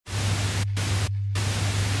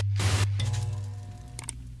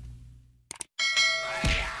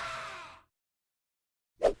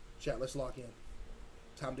Chat, let's lock in.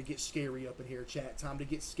 Time to get scary up in here, chat. Time to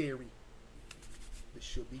get scary. This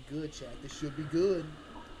should be good, chat. This should be good.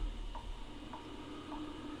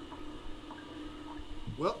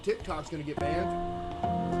 Well, TikTok's gonna get banned.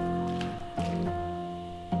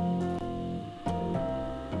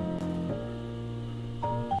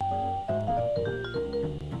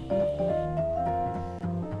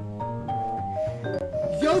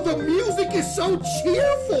 Yo, the music is so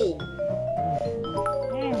cheerful!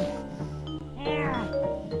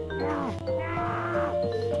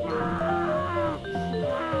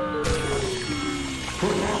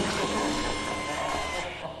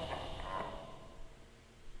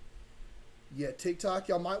 Yeah, TikTok,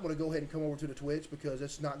 y'all might want to go ahead and come over to the Twitch because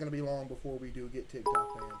it's not going to be long before we do get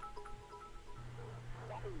TikTok banned.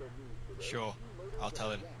 Sure, I'll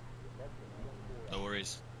tell him. No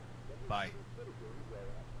worries. Bye.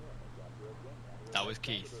 That was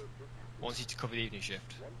Keith. Wants you to cover the evening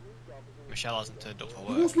shift. Michelle hasn't turned up for work.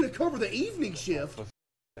 He wants me to cover the evening shift? For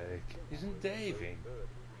sake. Isn't Dave in?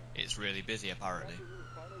 It's really busy, apparently.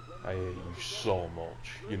 I hate you so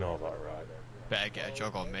much. You know that, right? Better get a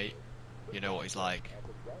jog on, mate. You know what he's like.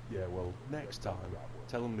 Yeah, well, next time,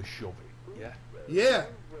 tell him to shove it, yeah? Yeah.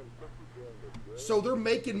 So they're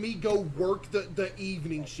making me go work the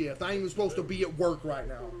evening shift. I ain't even supposed to be at work right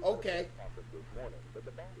now. Okay.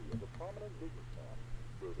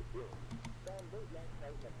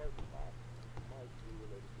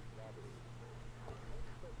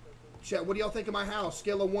 Chat, what do y'all think of my house?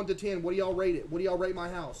 Scale of 1 to 10. What do y'all rate it? What do y'all rate my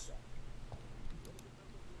house?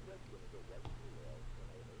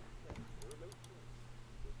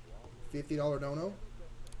 $50 dono.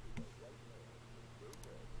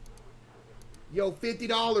 Yo,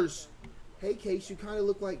 $50. Hey, Case, you kind of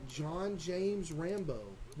look like John James Rambo.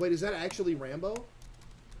 Wait, is that actually Rambo?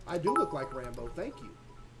 I do look like Rambo. Thank you.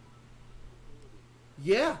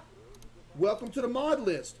 Yeah. Welcome to the mod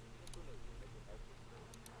list.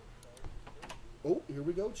 Oh, here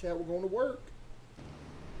we go, chat. We're going to work.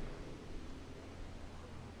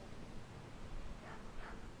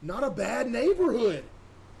 Not a bad neighborhood.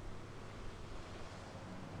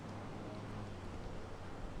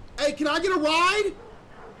 Hey, can I get a ride?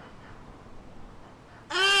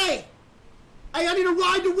 Hey! Hey, I need a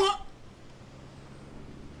ride to work.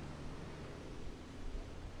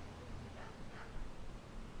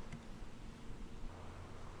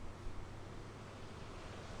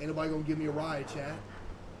 Ain't nobody gonna give me a ride, chat.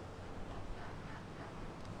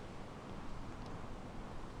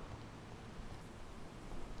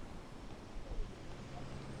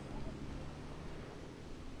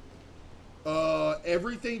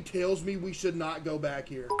 Everything tells me we should not go back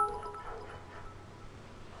here.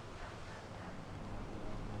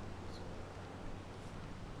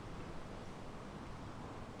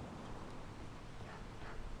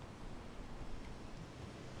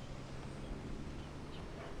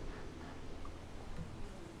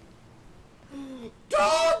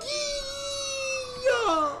 Doggy!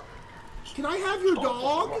 Can I have your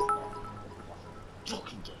dog?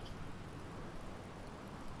 Talking dead.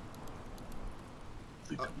 I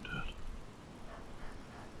think I'm dead.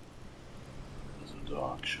 There's a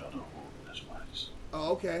dark shadow over this place.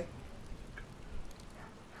 Oh, okay.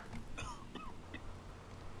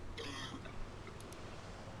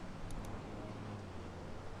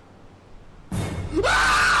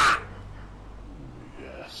 Ah!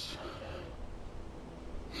 Yes.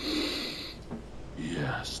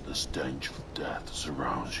 Yes, the stench of death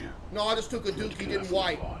surrounds you. No, I just took a dookie, didn't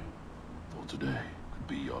wipe. For today could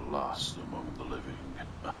be your last among the living.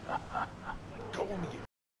 Go on,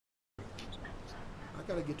 you. I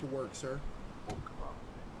gotta get to work, sir.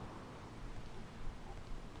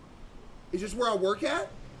 Is this where I work at?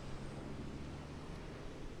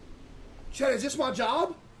 Chad, is this my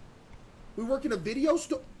job? We work in a video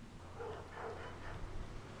store?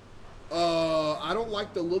 I don't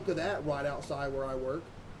like the look of that right outside where I work.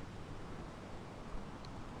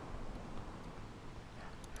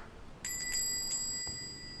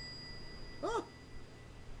 Huh.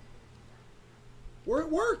 We're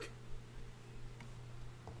at work.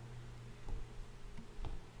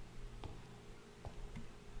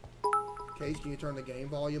 Case, can you turn the game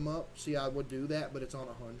volume up? See, I would do that, but it's on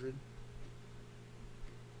 100.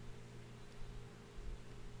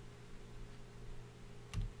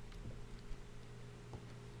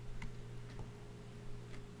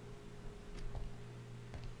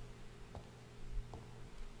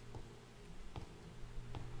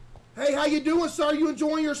 Hey, how you doing, sir? You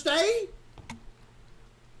enjoying your stay?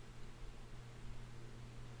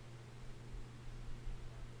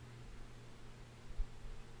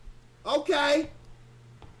 Okay.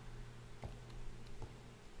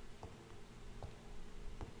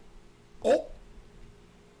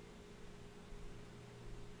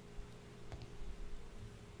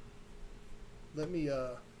 Let me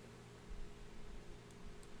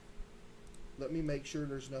make sure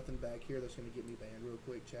there's nothing back here that's going to get me banned real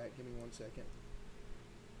quick, chat. Give me 1 second.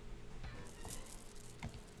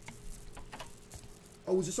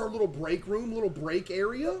 Oh, is this our little break room, little break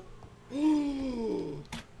area?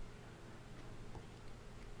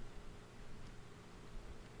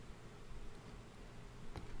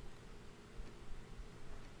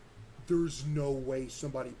 There's no way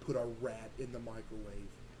somebody put a rat in the microwave.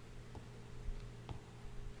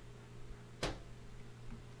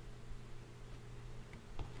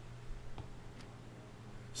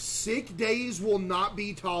 Sick days will not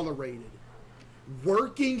be tolerated.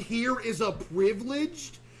 Working here is a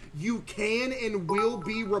privilege. You can and will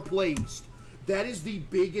be replaced. That is the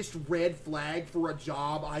biggest red flag for a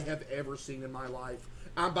job I have ever seen in my life.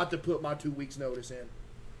 I'm about to put my 2 weeks notice in.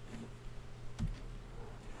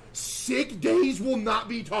 Sick days will not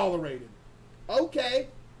be tolerated. Okay.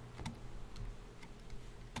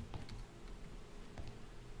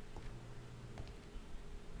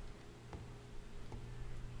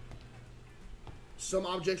 Some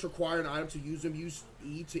objects require an item to use them. Use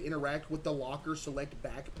E to interact with the locker. Select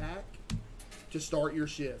backpack to start your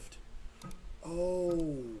shift.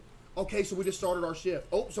 Oh. Okay, so we just started our shift.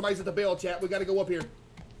 Oh, somebody's at the bell, chat. We got to go up here.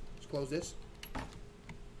 Let's close this.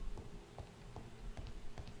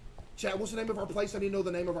 Chat, what's the name of our place? I need to know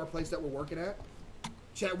the name of our place that we're working at.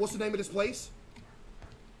 Chat, what's the name of this place?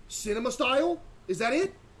 Cinema Style? Is that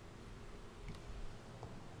it?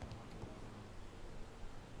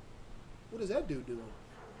 What is that dude doing?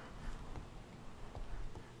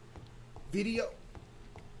 Video.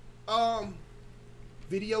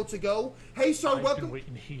 Video to go. Hey, sir, welcome. I've been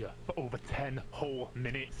waiting here for over 10 whole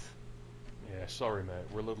minutes. Yeah, sorry, mate.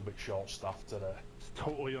 We're a little bit short-staffed today. It's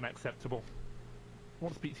totally unacceptable. I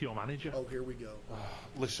want to speak to your manager. Oh, here we go.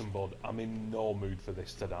 Listen, bud, I'm in no mood for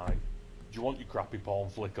this tonight. Do you want your crappy porn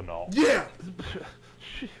flick or not? Yeah!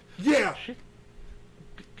 Yeah!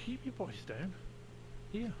 Keep your voice down.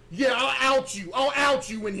 Here. Yeah, I'll out you. I'll out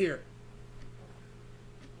you in here.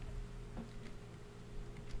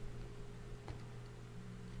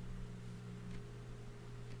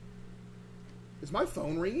 Is my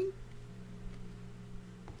phone ringing?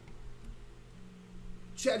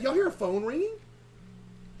 Chad, y'all hear a phone ringing?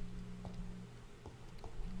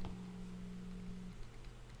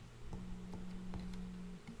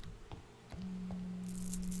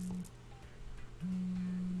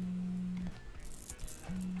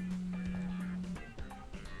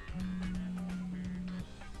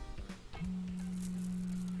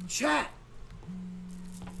 Chat.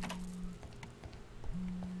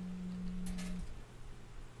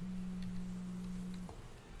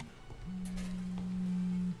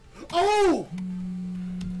 Oh!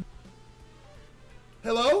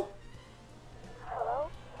 Hello? Hello?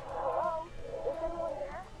 Hello? Is anyone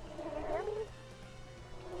there? Can you hear me?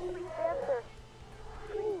 Please answer.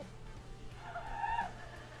 Please.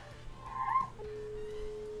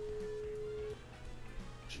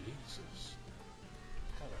 Jesus.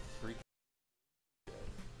 Kind of freak.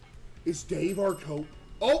 Is Dave our coach?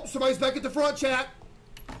 Oh, somebody's back at the front, chat.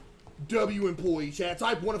 W employee, chat.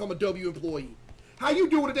 Type 1 if I'm a W employee. How you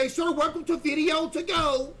doing today, sir? Welcome to Video to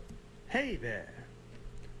Go. Hey there.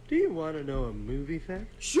 Do you want to know a movie fact?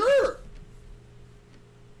 Sure.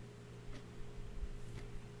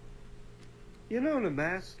 You know the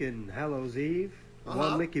mask in Hallows Eve? The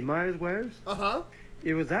one Mickey Myers wears? Uh-huh.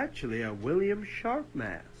 It was actually a William Sharp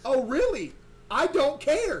mask. Oh, really? I don't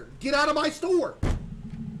care. Get out of my store.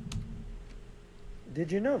 Did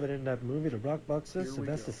you know that in that movie, The Rock Boxer, Here we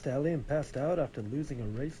Sylvester go. Stallone passed out after losing a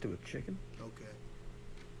race to a chicken? Okay.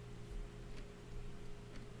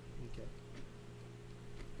 Okay.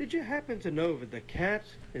 Did you happen to know that the cat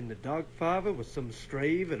in The Dogfather was some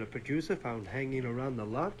stray that a producer found hanging around the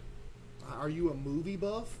lot? Are you a movie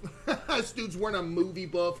buff? This dude's wearing a movie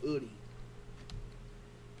buff hoodie.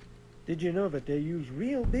 Did you know that they use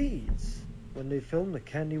real beads when they filmed The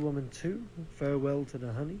Candy Woman 2, Farewell to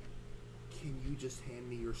the Honey? Can you just hand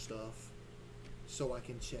me your stuff so I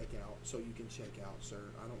can check out, so you can check out, sir?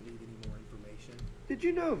 I don't need any more information. Did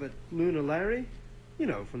you know that Luna Larry, you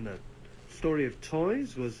know, from the Story of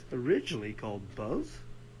Toys, was originally called Buzz?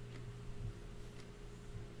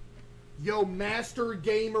 Yo, Master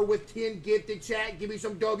Gamer with 10 gifted, chat. Give me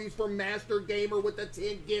some W's for Master Gamer with the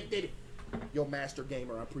 10 gifted. Yo, Master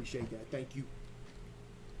Gamer, I appreciate that. Thank you.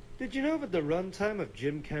 Did you know that the runtime of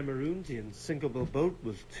Jim Cameron's The Unsinkable Boat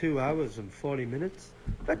was 2 hours and 40 minutes?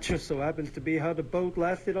 That just so happens to be how the boat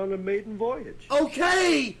lasted on a maiden voyage.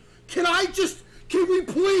 Okay! Can we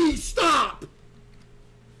please stop?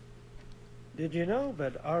 Did you know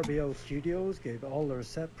that RBO Studios gave all their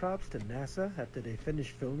set props to NASA after they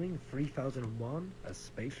finished filming 3001: A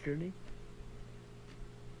Space Journey?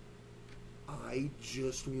 I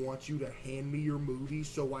just want you to hand me your movie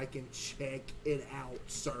so I can check it out,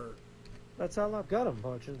 sir. That's all I've got,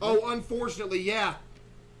 unfortunately. Oh, unfortunately, yeah.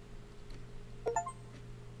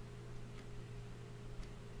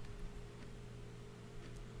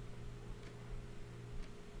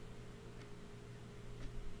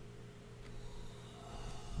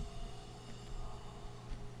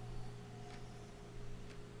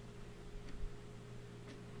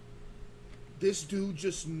 This dude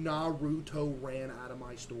just Naruto ran out of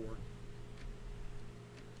my store.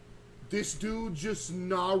 This dude just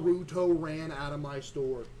Naruto ran out of my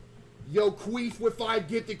store. Yo, Queef with 5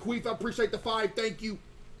 gifted. Queef, I appreciate the 5. Thank you.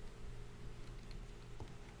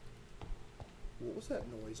 What was that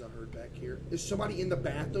noise I heard back here? Is somebody in the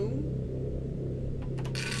bathroom?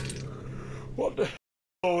 What the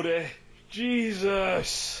Cody?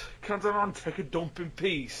 Jesus! Can't a man take a dump in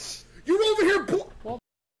peace? You're over here, What?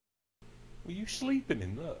 Were you sleeping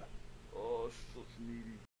in there? Oh, such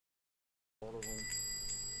needy. All of them.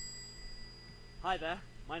 Hi there,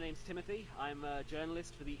 my name's Timothy. I'm a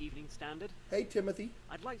journalist for the Evening Standard. Hey, Timothy.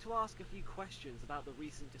 I'd like to ask a few questions about the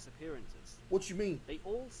recent disappearances. What you mean? They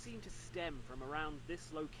all seem to stem from around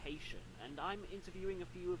this location, and I'm interviewing a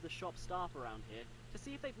few of the shop staff around here to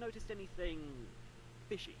see if they've noticed anything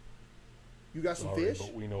fishy. You got some Sorry, fish?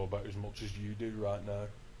 but we know about as much as you do right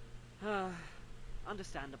now.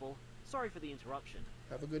 Understandable. Sorry for the interruption.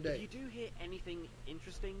 Have a good day. If you do hear anything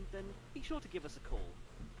interesting, then be sure to give us a call.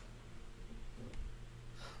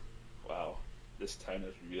 Wow, this town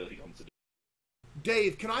has really gone to.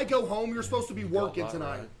 Dave, can I go home? You're supposed to be You got working that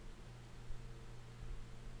tonight.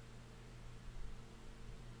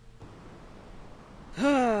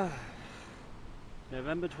 Right.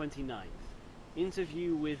 November 29th.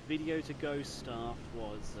 Interview with Video to Go staff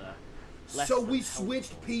was, less So than we helpful.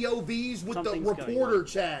 switched POVs with Something's the going reporter on.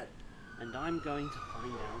 chat. And I'm going to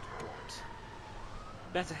find out what.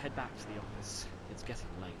 Better head back to the office. It's getting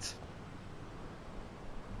late.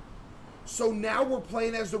 So now we're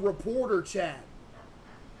playing as the reporter chat.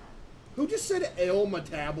 Who just said L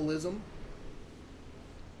metabolism?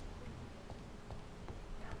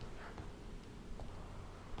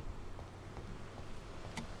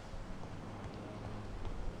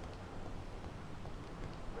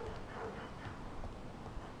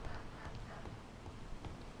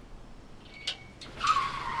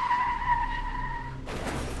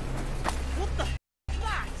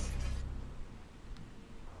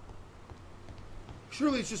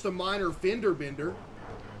 Surely it's just a minor fender bender.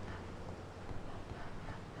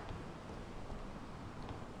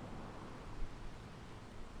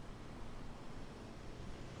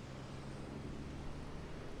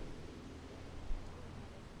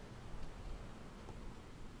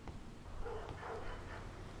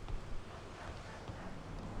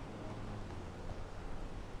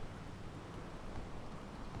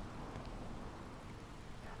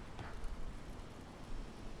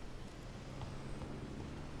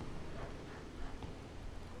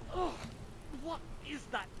 Oh, what is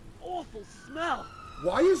that awful smell?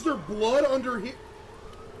 Why is there blood under here?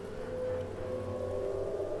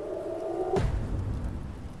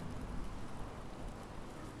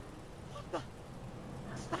 What the?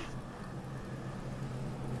 What's that?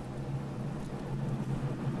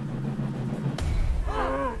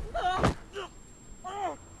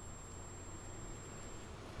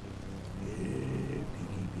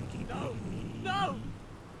 No! No!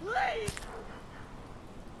 Please!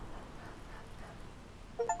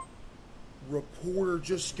 Reporter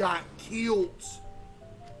just got killed.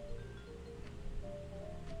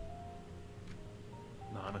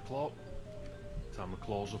 9 o'clock. Time to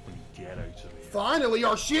close up and get out of here. Finally,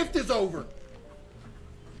 our shift is over.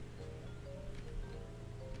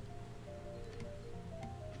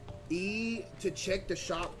 E to check the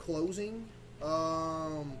shop closing.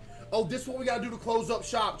 Oh, this is what we gotta do to close up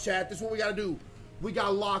shop, chat. This is what we gotta do. We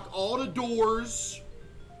gotta lock all the doors,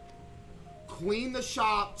 clean the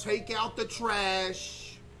shop, take out the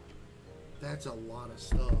trash. That's a lot of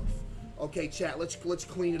stuff. Okay, chat. Let's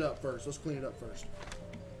clean it up first. Let's clean it up first.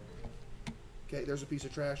 Okay, there's a piece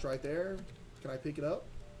of trash right there. Can I pick it up?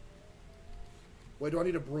 Wait, do I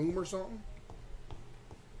need a broom or something?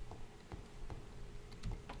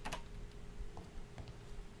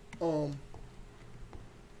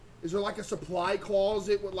 Is there like a supply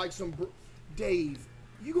closet with like some... Dave,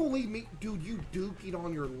 you gonna leave me... Dude, you dookied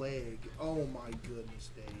on your leg. Oh my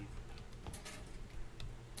goodness, Dave.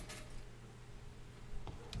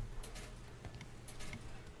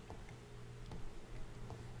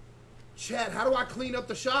 Chat, how do I clean up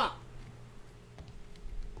the shop?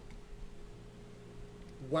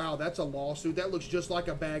 Wow, that's a lawsuit. That looks just like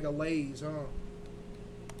a bag of Lay's, huh?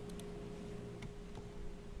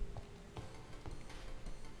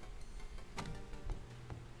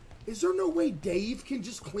 Is there no way Dave can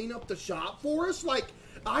just clean up the shop for us? Like,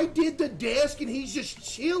 I did the desk and he's just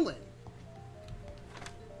chilling.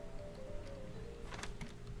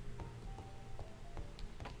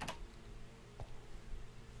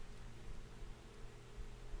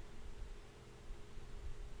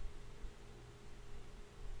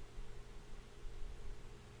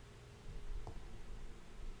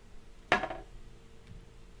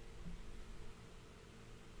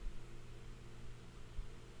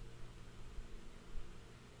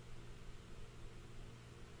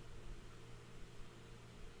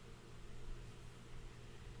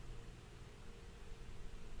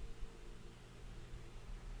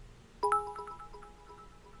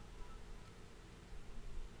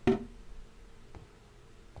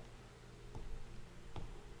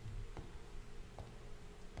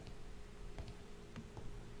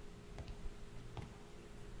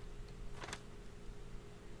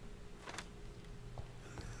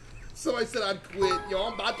 Somebody said I'd quit. Yo,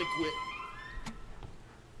 I'm about to quit.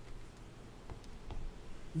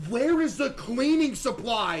 Where is the cleaning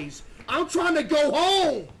supplies? I'm trying to go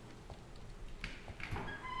home.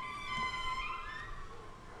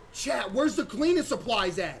 Chat, where's the cleaning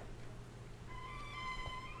supplies at?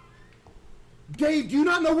 Dave, do you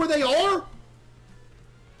not know where they are?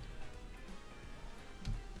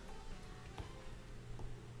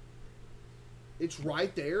 It's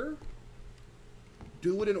right there.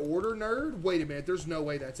 Do it in order, nerd? Wait a minute, there's no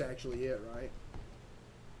way that's actually it, right?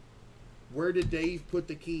 Where did Dave put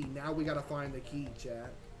the key? Now we gotta find the key,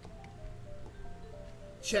 chat.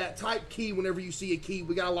 Chat, type key whenever you see a key.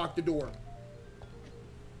 We gotta lock the door.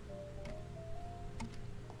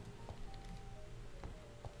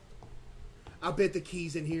 I bet the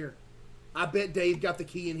key's in here. I bet Dave got the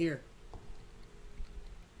key in here.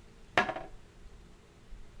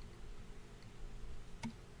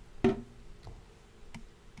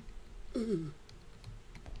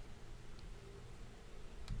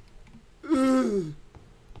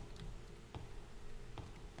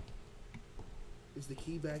 Is the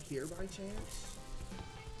key back here by chance?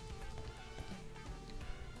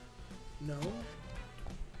 No?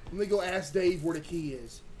 Let me go ask Dave where the key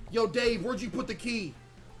is. Yo, Dave, where'd you put the key?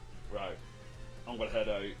 Right. I'm gonna head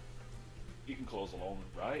out. You can close alone,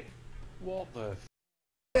 right? What the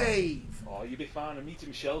Dave! Oh, you'll be fine. I'm meeting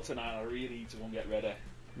Michelle tonight. I really need to go and get ready.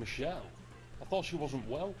 Michelle? I thought she wasn't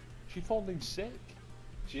well. She phoned in sick.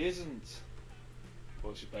 She isn't.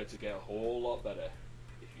 But she's about to get a whole lot better,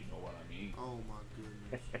 if you know what I mean. Oh my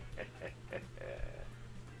goodness.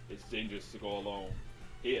 It's dangerous to go alone.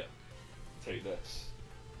 Here, take this.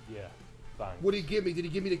 Yeah, thanks. What did he give me? Did he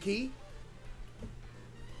give me the key?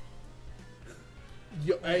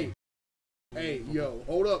 Yo, hey. Hey, yo,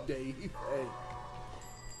 hold up, Dave. Hey.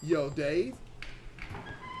 Yo, Dave.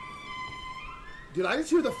 Did I just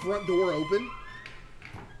hear the front door open?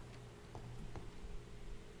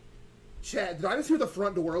 Chat, did I just hear the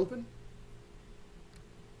front door open?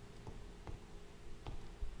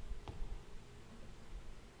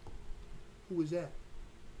 Who was that?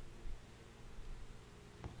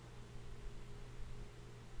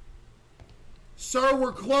 Sir,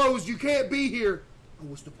 we're closed. You can't be here.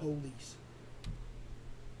 Oh, it's the police.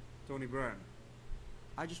 Tony Brown,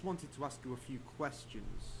 I just wanted to ask you a few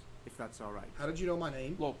questions, if that's all right. How did you know my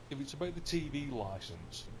name? Look, if it's about the TV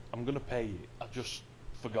license, I'm gonna pay it. I just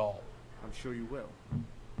forgot. I'm sure you will.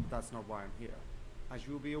 But that's not why I'm here. As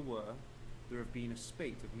you'll be aware, there have been a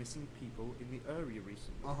spate of missing people in the area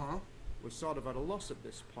recently. Uh-huh. We're sort of at a loss at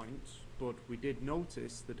this point, but we did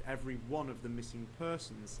notice that every one of the missing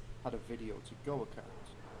persons had a video to go account.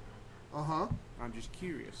 Uh-huh. I'm just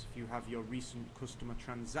curious if you have your recent customer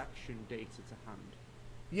transaction data to hand.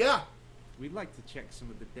 Yeah. We'd like to check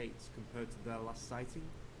some of the dates compared to their last sighting.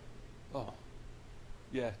 Oh.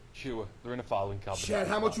 Yeah, sure. They're in a filing cabinet. Chad,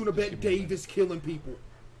 how much you wanna bet Dave is killing people?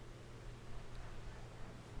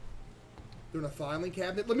 They're in a filing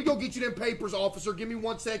cabinet? Let me go get you them papers, officer. Give me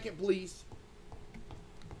 1 second, please.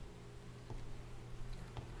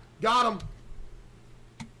 Got him.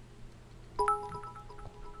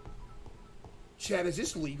 Chad, is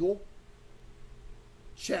this legal?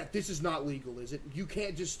 Chad, this is not legal, is it? You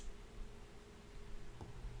can't just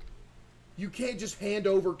hand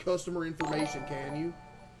over customer information, can you?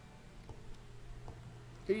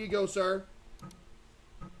 Here you go, sir.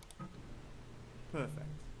 Perfect.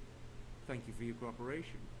 Thank you for your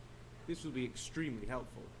cooperation. This will be extremely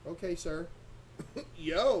helpful. Okay, sir.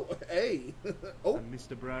 Yo, hey. Oh. And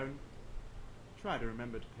Mr. Brown, try to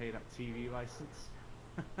remember to pay that TV license.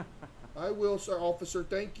 I will, sir, officer.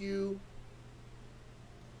 Thank you.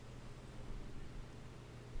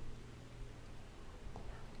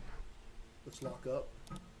 Let's lock up.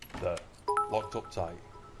 There. Locked up tight.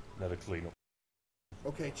 Never clean up.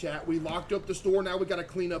 Okay, chat. We locked up the store. Now we gotta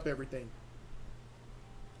clean up everything.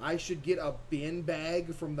 I should get a bin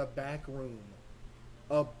bag from the back room.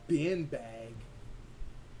 A bin bag?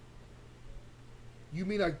 You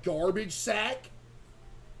mean a garbage sack?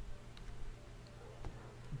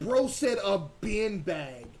 Bro said a bin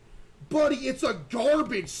bag. Buddy, it's a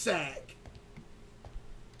garbage sack.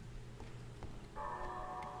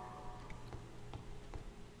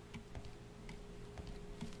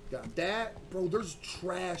 Got that. Bro, there's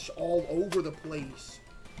trash all over the place.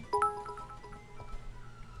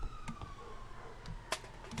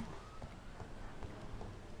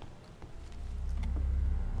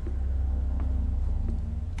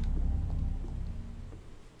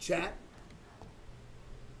 Chat?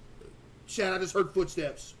 Chat, I just heard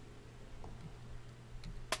footsteps.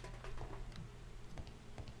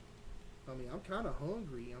 I mean, I'm kind of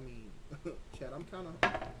hungry. I mean, chat, I'm kind of...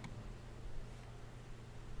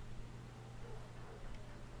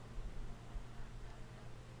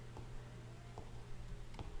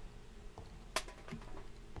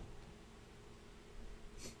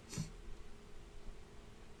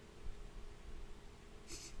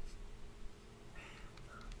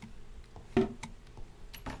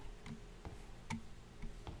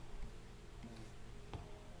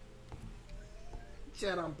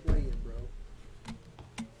 Chat, I'm playing, bro.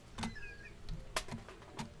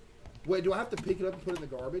 Wait, do I have to pick it up and put it in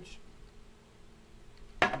the garbage?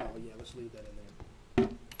 No, yeah, let's leave that in there.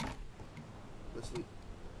 Let's leave.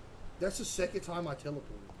 That's the second time I teleported.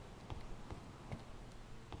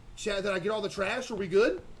 Chat, did I get all the trash? Are we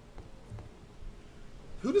good?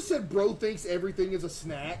 Who just said bro thinks everything is a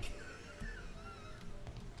snack?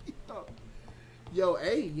 Yo,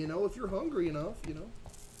 hey, you know, if you're hungry enough, you know.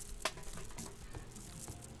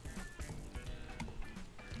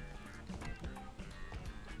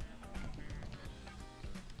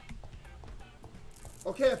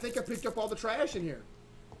 Okay, I think I picked up all the trash in here.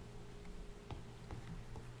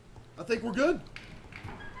 I think we're good.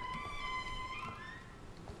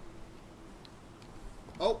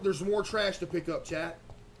 Oh, there's more trash to pick up, chat.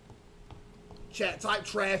 Chat, type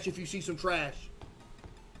trash if you see some trash.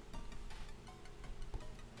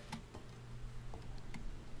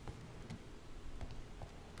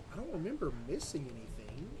 I don't remember missing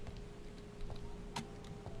anything.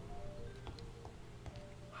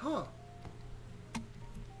 Huh.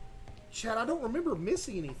 Chat, I don't remember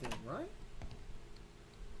missing anything, right?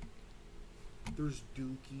 There's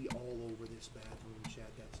dookie all over this bathroom,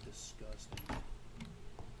 chat. That's disgusting.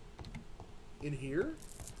 In here?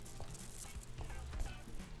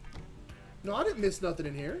 No, I didn't miss nothing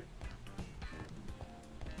in here.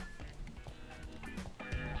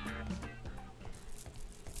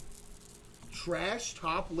 Trash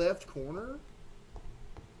top left corner?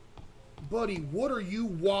 Buddy, what are you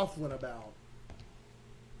waffling about?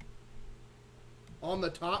 On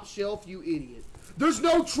the top shelf, you idiot. There's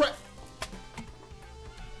no trash.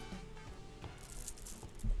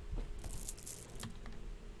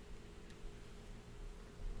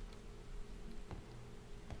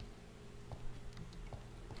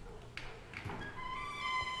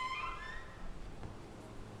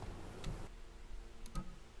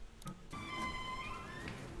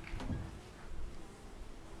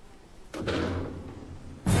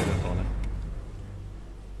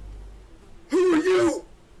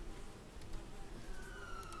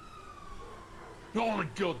 Oh my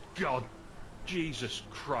good God. Jesus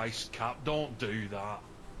Christ, Cap, don't do that.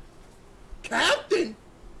 Captain?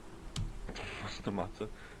 What's the matter?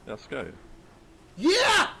 Let's go.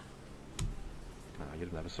 Yeah! Nah,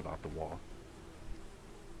 you'd never survive the war.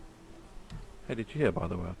 Hey, did you hear, by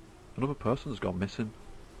the way? Another person's gone missing.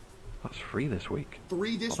 That's 3 this week.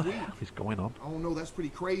 3 this what week? What is going on? Oh no, that's pretty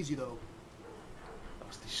crazy though.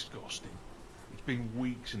 That's disgusting. It's been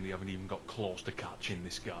weeks and they haven't even got close to catching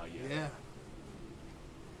this guy yet. Yeah.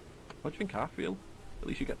 What do you think I feel? At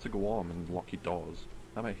least you get to go home and lock your doors.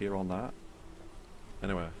 Am I here on that?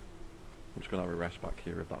 Anyway, I'm just going to have a rest back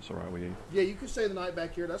here if that's alright with you. Yeah, you can stay the night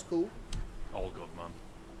back here. That's cool. All good, man.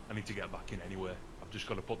 I need to get back in anyway. I've just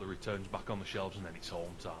got to put the returns back on the shelves and then it's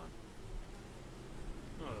home time.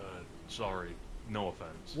 Sorry. No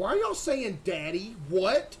offense. Why are y'all saying daddy?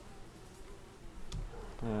 What?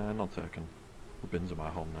 Not taken. The bins are my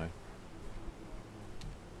home now.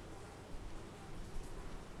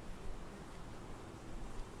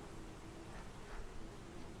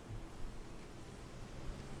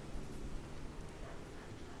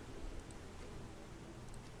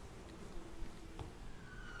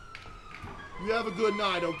 You have a good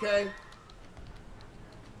night, okay?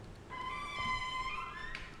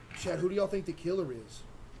 Chat, who do y'all think the killer is?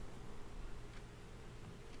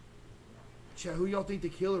 Chat, who do y'all think the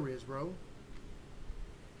killer is, bro?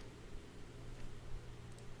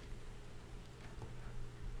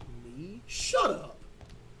 Me? Shut up!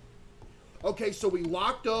 Okay, so we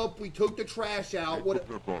locked up, we took the trash out. What?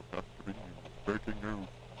 Breaking news.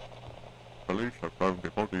 Police have found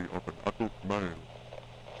the body of an adult male.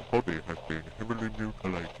 The body has been heavily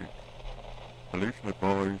mutilated. Police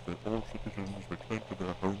advise that all citizens return to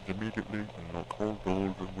their homes immediately and lock all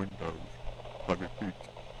doors and windows. I repeat,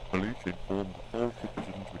 police inform that all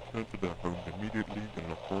citizens return to their homes immediately and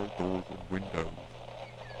lock all doors and windows.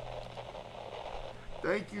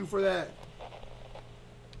 Thank you for that.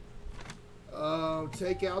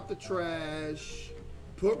 Take out the trash.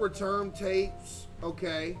 Put return tapes.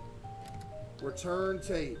 Okay. Return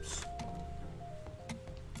tapes.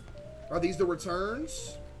 Are these the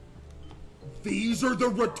returns? These are the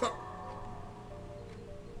return.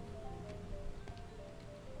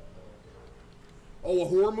 Oh, a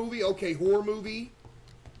horror movie? Okay, horror movie.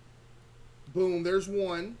 Boom, there's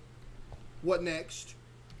one. What next?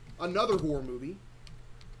 Another horror movie.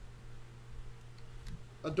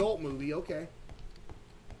 Adult movie, okay.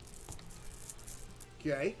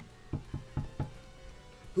 Okay.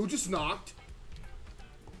 Who just knocked?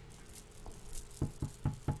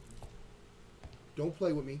 Don't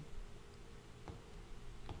play with me.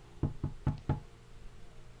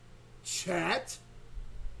 Chat?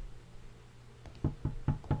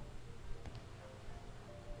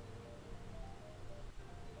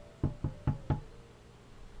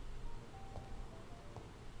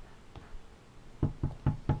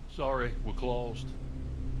 Sorry, we're closed.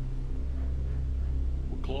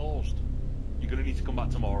 We're closed. You're gonna need to come back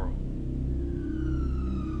tomorrow.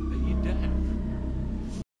 Are you deaf?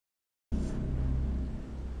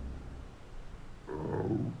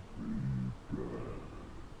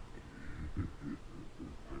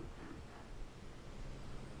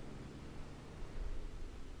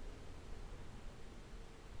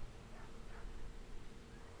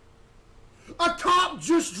 A cop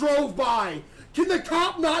just drove by. Can the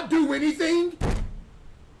cop not do anything?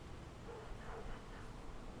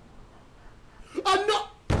 No.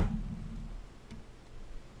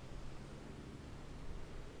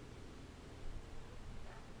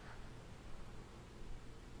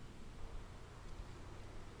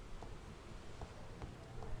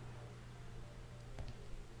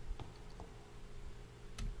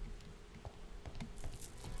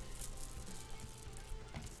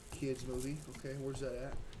 Kids movie. Okay, where's that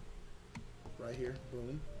at? Right here.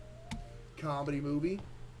 Boom. Comedy movie.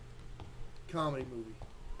 Comedy movie.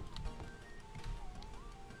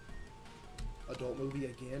 Adult movie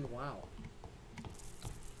again. Wow.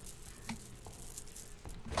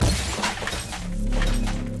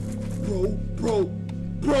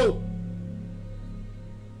 Bro.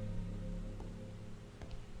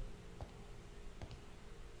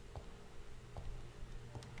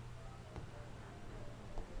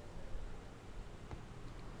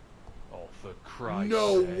 For Christ's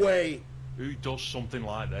No sake. way. Who does something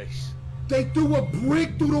like this? They threw a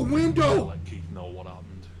brick through the window. Let Keith know what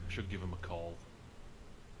happened. Should give him a call.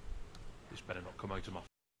 This better not come out of my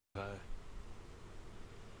hair.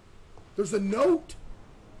 There's a note.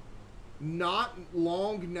 Not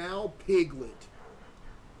long now, Piglet.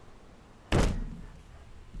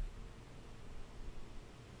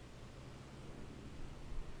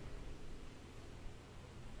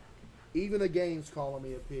 Even the game's calling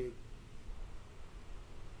me a pig.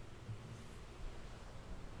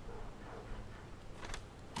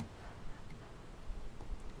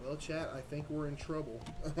 Well, chat, I think we're in trouble.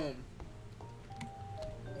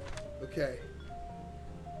 Okay.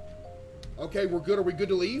 Okay, we're good. Are we good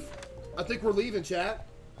to leave? I think we're leaving, chat.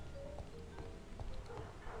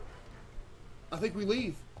 I think we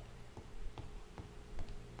leave.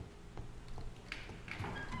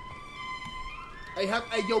 Hey,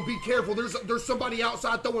 yo, be careful. There's somebody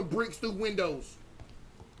outside throwing bricks through windows.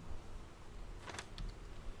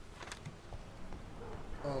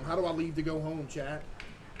 How do I leave to go home, chat?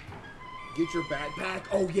 Get your backpack.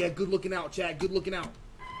 Oh, yeah, good looking out, chat. Good looking out.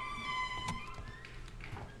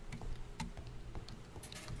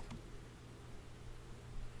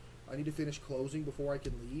 I need to finish closing before I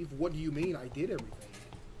can leave. What do you mean? I did everything.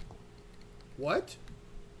 What?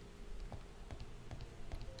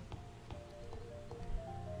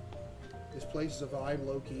 This place is a vibe,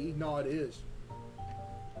 low-key. No, it is.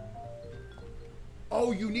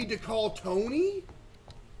 Oh, you need to call Tony?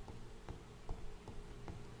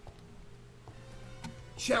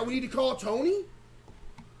 Chat, we need to call Tony?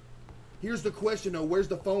 Here's the question, though. Where's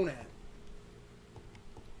the phone at?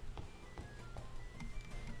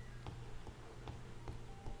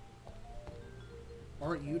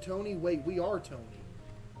 Aren't you Tony? Wait, we are Tony.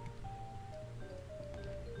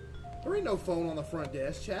 There ain't no phone on the front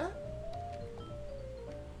desk, chat.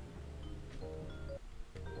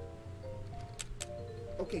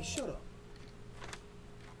 Okay, shut up.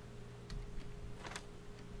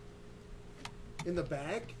 In the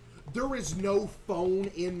back? There is no phone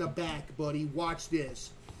in the back, buddy. Watch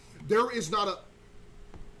this. There is not a...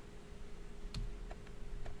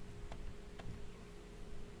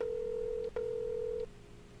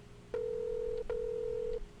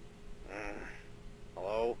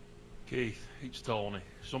 Hello? Keith, it's Tony.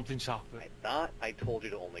 Something's happened. I thought I told you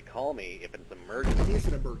to only call me if it's an emergency. It's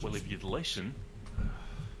an emergency. Well, if you'd listen...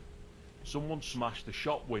 Someone smashed the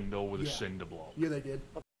shop window with a cinder block. Yeah, they did.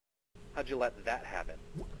 How'd you let that happen?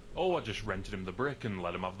 Oh, I just rented him the brick and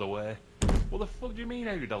let him have the way. What the fuck do you mean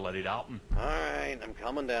how did I let it happen? Alright, I'm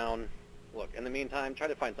coming down. Look, in the meantime, try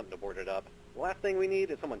to find something to board it up. The last thing we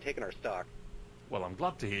need is someone taking our stock. Well, I'm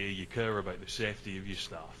glad to hear you care about the safety of your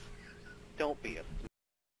staff. Don't be a...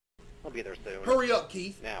 I'll be there soon. Hurry up,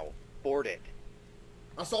 Keith. Now, board it.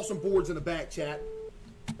 I saw some boards in the back, chat.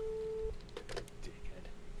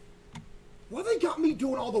 Why they got me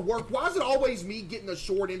doing all the work? Why is it always me getting the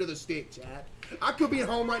short end of the stick, chat? I could be at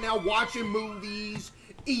home right now watching movies,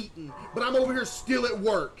 eating, but I'm over here still at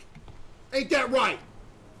work. Ain't that right?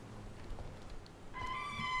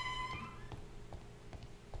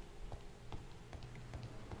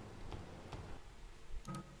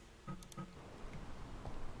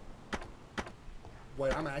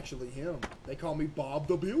 Wait, I'm actually him. They call me Bob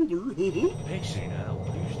the Builder. Pissing hell,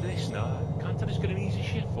 who's this now? Can't I just get an easy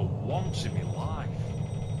shift for once in my life?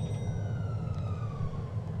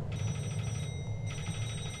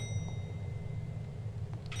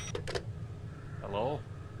 Hello?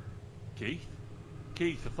 Keith?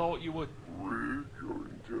 Keith, I thought you were... We're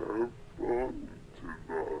going to have fun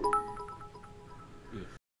tonight. Yeah,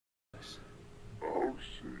 I'll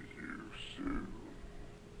see you soon,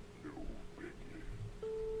 little Vicky.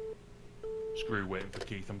 Screw waiting for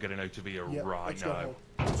Keith, I'm getting out of here Yep, right let's now.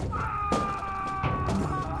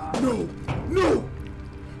 No! No!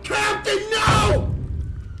 Captain, no!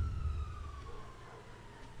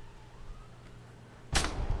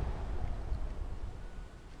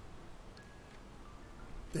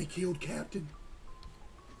 They killed Captain.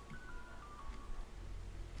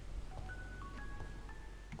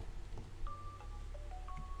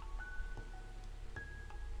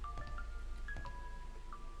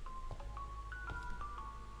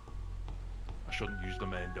 I shouldn't use the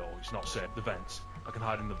main door, it's not safe. The vents. I can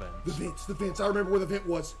hide in the vents. The vents. I remember where the vent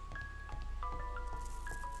was.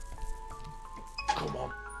 Come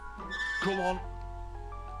on. Come on.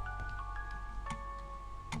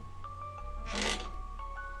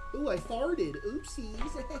 Ooh, I farted.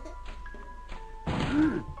 Oopsies.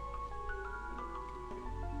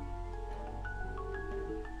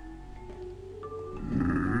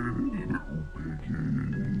 Little piggy,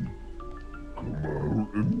 come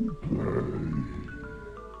out and play.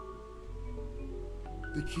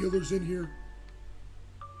 The killer's in here.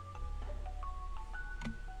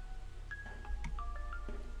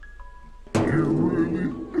 You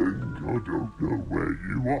really think I don't know where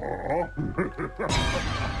you are?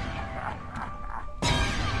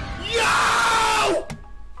 Yo!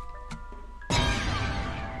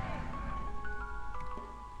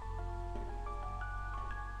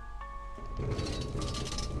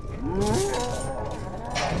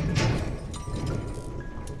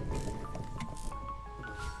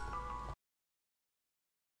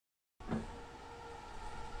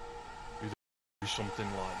 Do something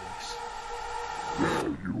like this. There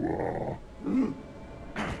you are.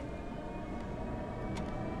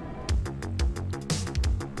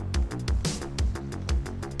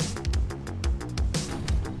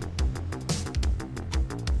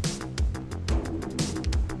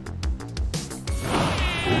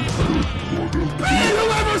 Ban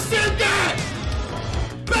whoever said that!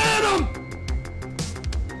 Ban him!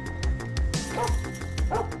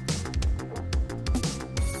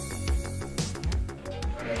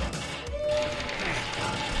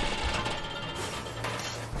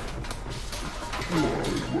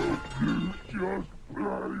 Just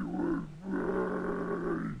play with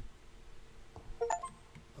me.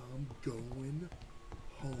 I'm going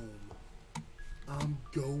home. I'm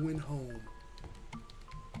going home.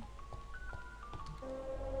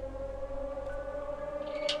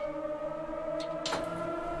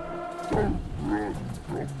 Don't run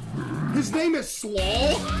from me. His name is Slaw?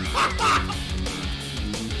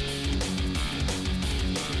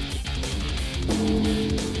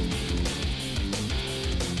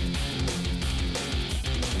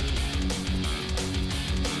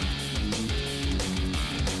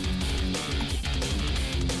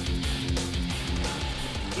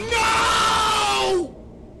 No!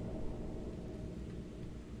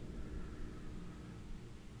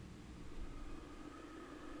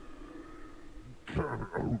 Can't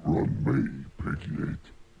outrun me, Piglet.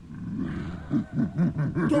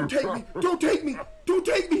 Don't take me! Don't take me! Don't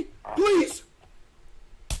take me! Please!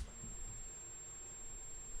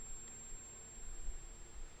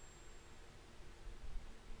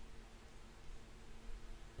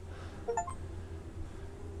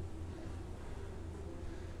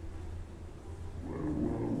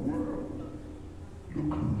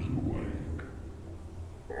 Look who's awake.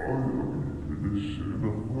 I only finished setting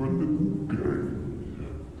up my little game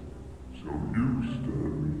yet. So you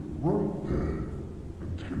stand right there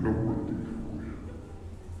until I'm ready for you.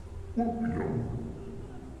 What we on?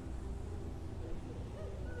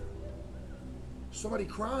 Somebody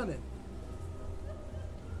crying.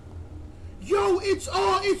 Yo, it's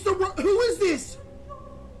the, who is this?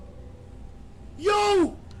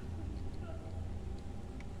 Yo!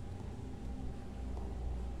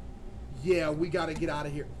 Yeah, we gotta get out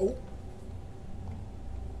of here. Oh.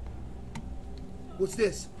 What's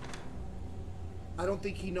this? I don't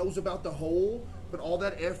think he knows about the hole, but all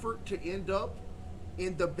that effort to end up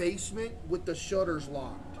in the basement with the shutters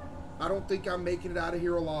locked. I don't think I'm making it out of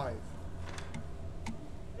here alive.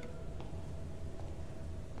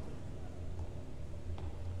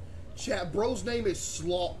 Chat, bro's name is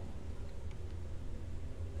Slaw.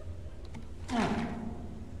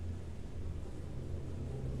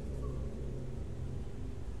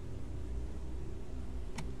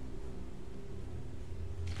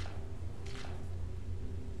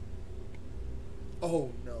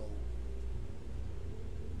 Oh no.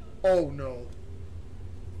 Oh no.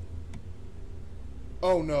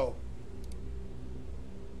 Oh no.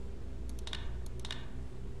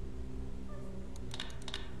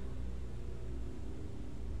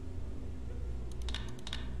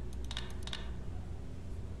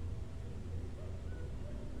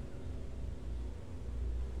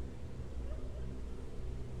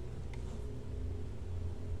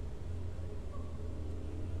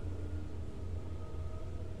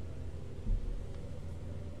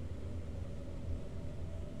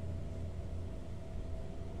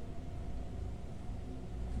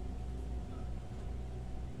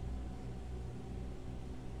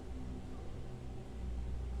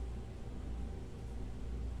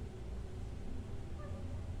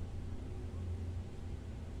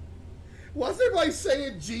 Why's everybody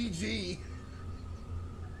saying GG?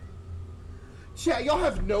 Chat, y'all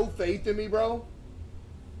have no faith in me, bro?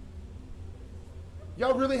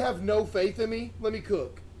 Y'all really have no faith in me? Let me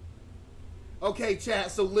cook. Okay, chat,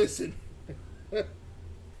 so listen.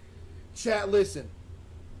 Chat, listen.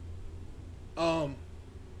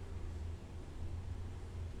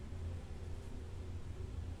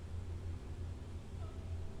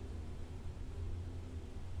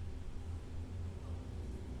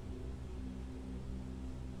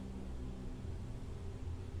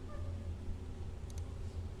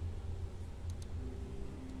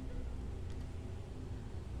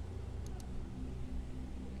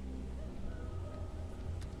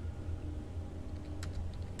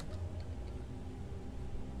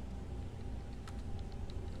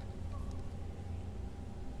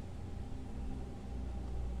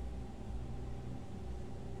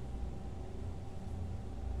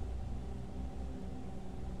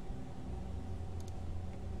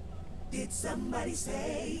 Did somebody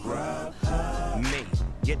say Grubhub? Me,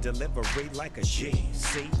 get delivery like a G.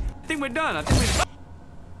 See? I think we're done. I think we're...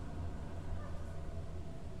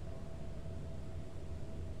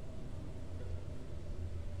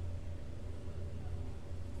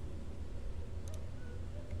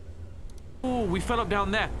 Oh, we fell up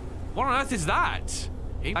down there. What on earth is that?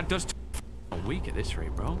 That does a week at this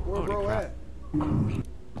rate, bro. Where Holy bro crap. at?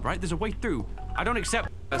 Right, there's a way through. I don't accept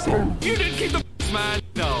this. You didn't keep the man.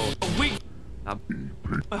 No. A week.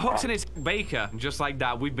 Hook's in his baker. Just like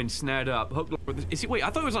that, we've been snared up. Hook. Is he? Wait, I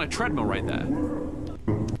thought it was on a treadmill right there.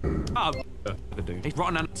 Oh, the dude. He's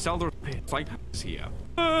rotten and sell the pit. It's like it's here.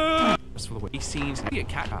 That's for the way he scenes. Maybe a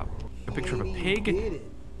cat up. A picture of a pig. Did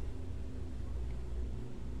it.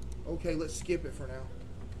 Okay, let's skip it for now.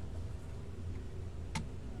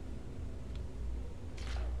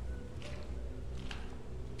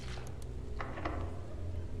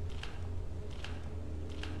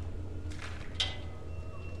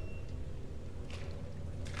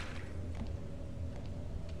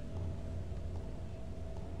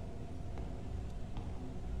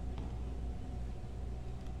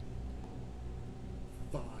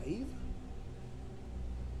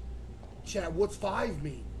 Chat, what's 5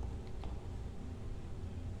 mean?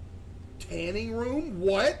 Tanning room?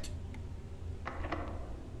 What?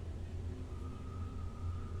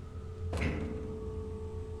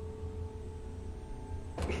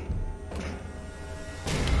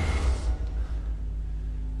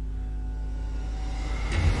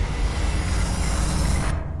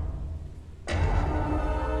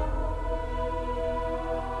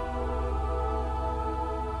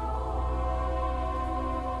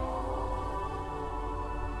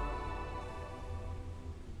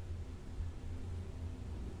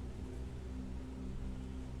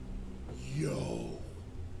 Yo.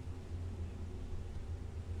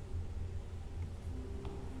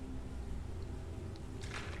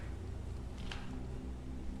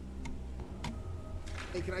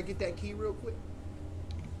 Hey, can I get that key real quick?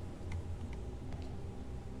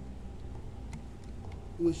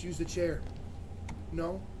 Let's use the chair.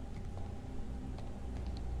 No?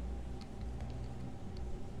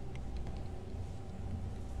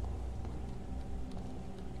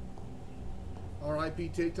 R.I.P.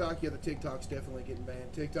 TikTok. Yeah, the TikTok's definitely getting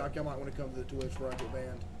banned. TikTok, I might want to come to the Twitch where I get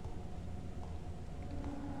banned.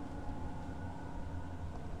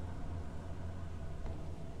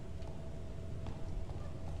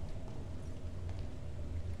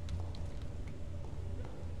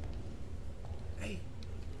 Hey.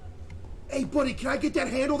 Hey, buddy, can I get that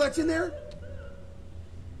handle that's in there?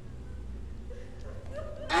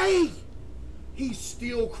 Hey! He's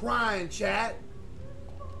still crying, chat.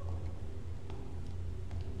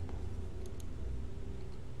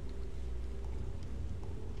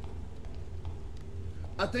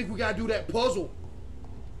 I think we gotta do that puzzle.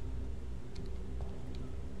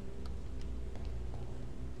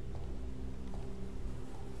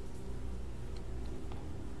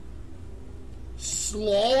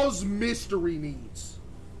 Slaw's mystery meats.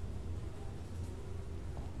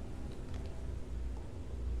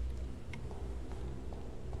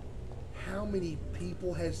 How many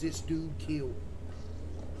people has this dude killed?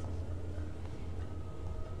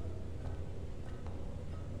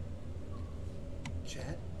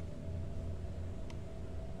 Chat.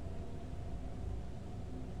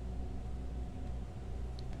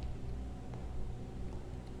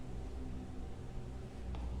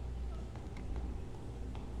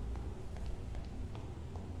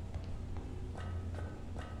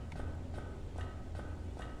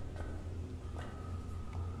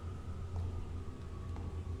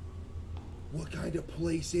 What kind of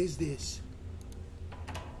place is this?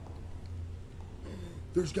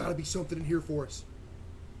 There's got to be something in here for us.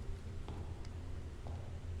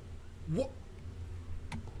 What?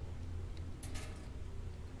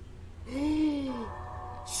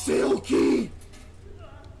 Silky!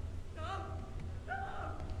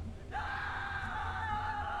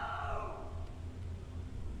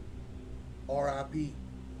 R.I.P.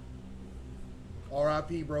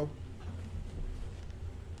 R.I.P. bro.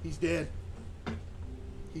 He's dead.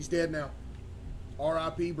 He's dead now.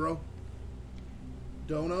 R.I.P. bro.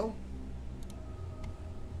 Dono.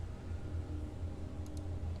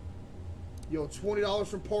 Yo, $20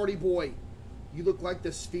 from Party Boy. You look like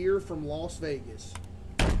the Sphere from Las Vegas.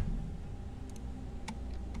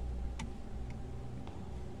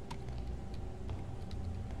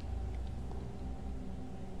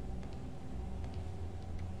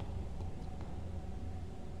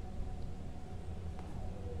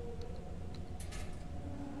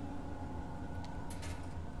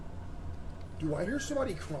 Do I hear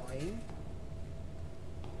somebody crying?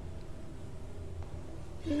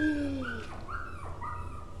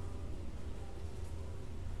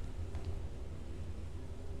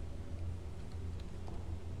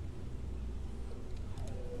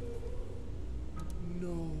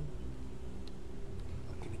 No.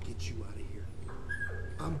 I'm gonna get you out of here.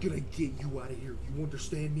 I'm gonna get you out of here. You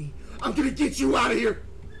understand me? I'm gonna get you out of here!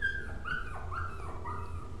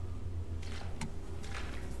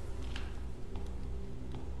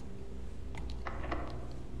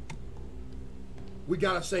 We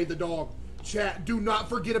gotta save the dog. Chat, do not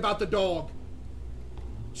forget about the dog.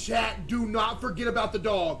 Chat, do not forget about the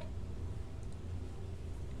dog.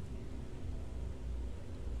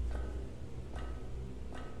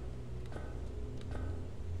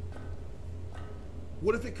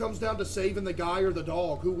 What if it comes down to saving the guy or the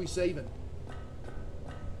dog? Who are we saving?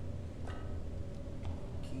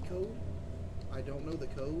 Key code? I don't know the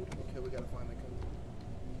code. Okay, we gotta find the code.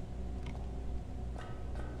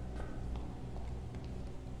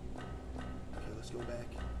 Okay, let's go back.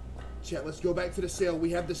 Chat, let's go back to the cell. We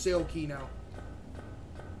have the cell key now.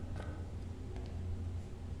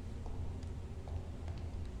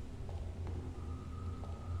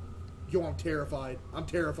 Yo, I'm terrified. I'm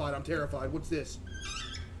terrified. I'm terrified. What's this?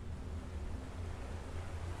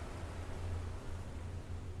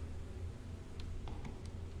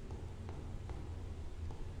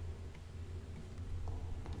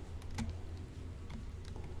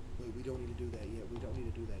 Wait, we don't need to do that yet. We don't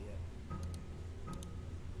need to do that yet.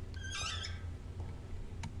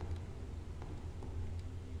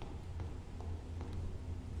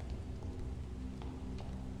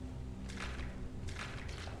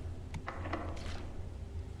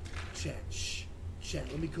 Chat, shh. Chat,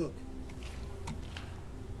 let me cook.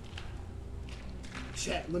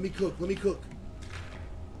 Chat, let me cook. Let me cook.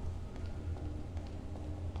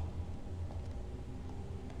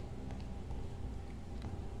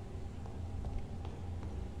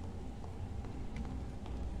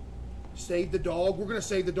 Save the dog. We're gonna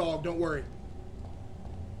save the dog. Don't worry.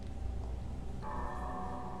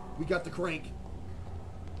 We got the crank.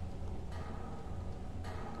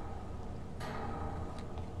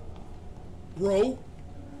 Bro?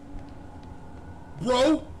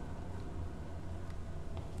 Bro?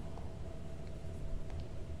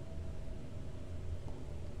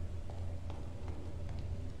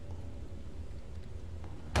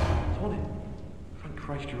 Tony, thank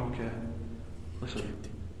Christ you're okay. Listen,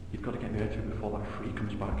 you've got to get me out of here before that freak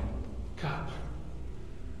comes back. Cap.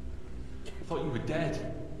 I thought you were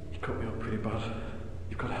dead. You cut me up pretty bad.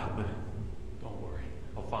 You've got to help me. Don't worry.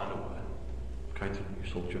 I'll find a way. Captain, you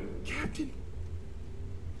soldier. Captain!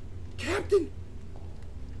 Captain!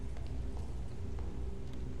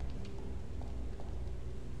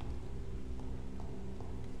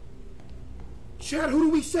 Chad, who do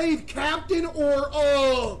we save? Captain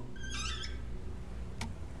or,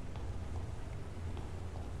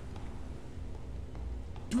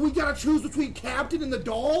 do we gotta choose between Captain and the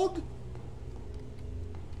dog?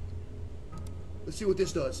 Let's see what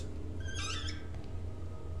this does.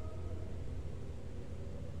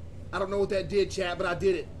 I don't know what that did, chat, but I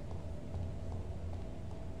did it.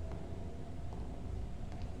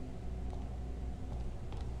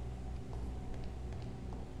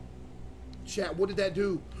 Chat, what did that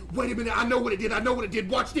do? Wait a minute, I know what it did. I know what it did.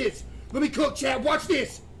 Watch this. Let me cook, chat. Watch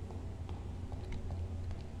this.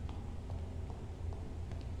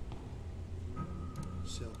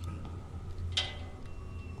 Silky.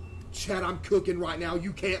 Chat, I'm cooking right now.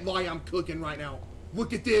 You can't lie, I'm cooking right now.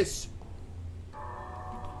 Look at this.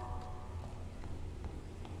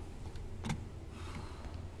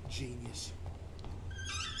 Genius.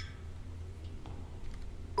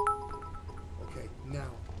 Okay,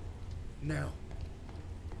 now. Now.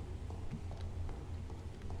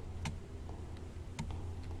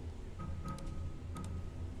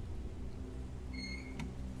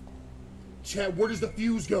 Chat, where does the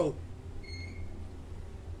fuse go?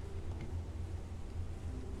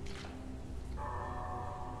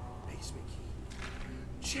 Basement key.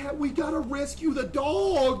 Chat, we gotta rescue the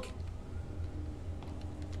dog!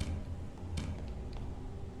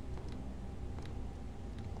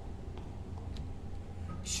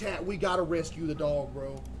 Chat, we gotta rescue the dog,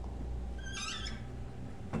 bro.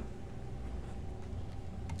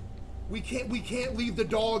 We can't leave the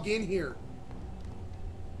dog in here.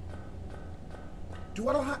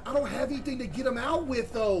 I don't have anything to get him out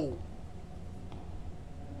with though.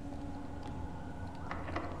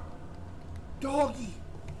 Doggy,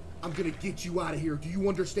 I'm gonna get you out of here. Do you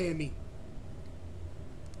understand me?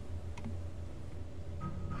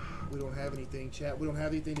 We don't have anything, chat. We don't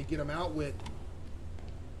have anything to get him out with.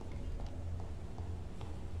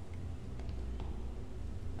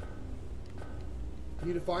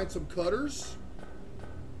 Need to find some cutters.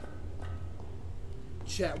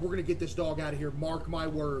 Chat, we're gonna get this dog out of here. Mark my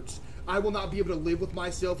words. I will not be able to live with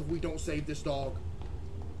myself if we don't save this dog.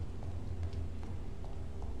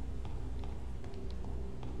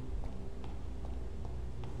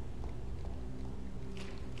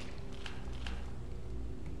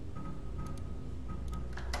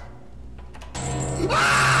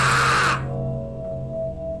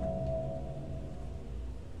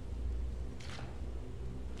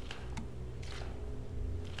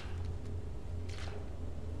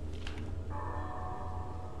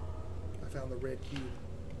 Found the red cube.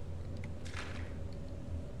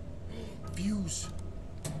 Fuse.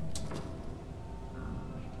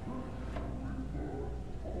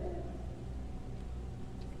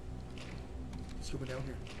 It's coming down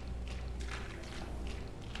here.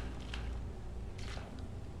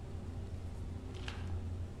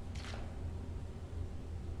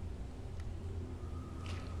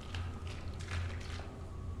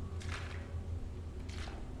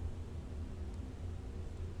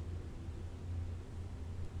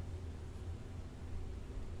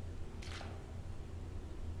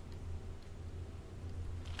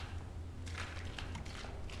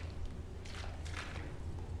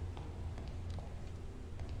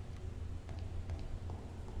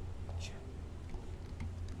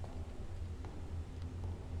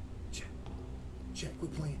 Chat,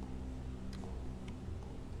 quit playing.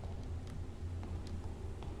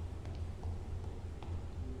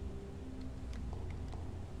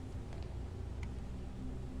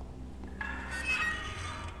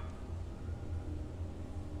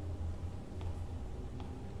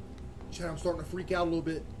 Chat, I'm starting to freak out a little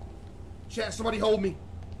bit. Chat, somebody hold me.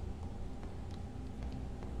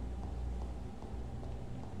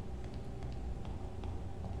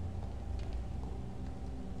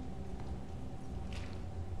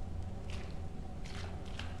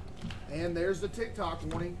 And there's the TikTok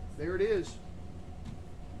warning. There it is.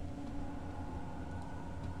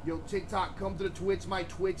 Yo, TikTok, come to the Twitch. My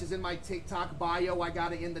Twitch is in my TikTok bio. I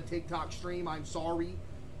gotta end the TikTok stream. I'm sorry.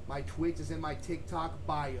 My Twitch is in my TikTok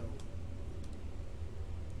bio.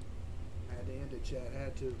 I had to end it, chat.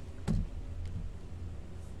 Had to.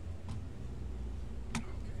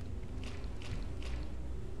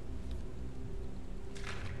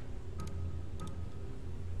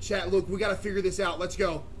 Chat, look, we gotta figure this out. Let's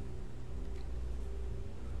go.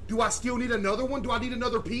 Do I still need another one? Do I need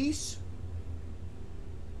another piece?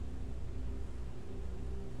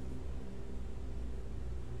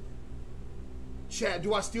 Chat,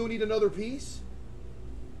 do I still need another piece?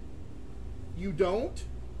 You don't?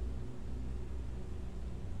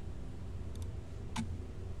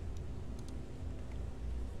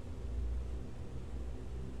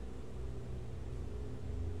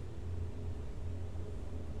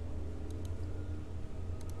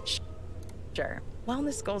 Sure,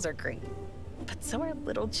 wellness goals are great, but so are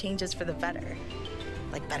little changes for the better.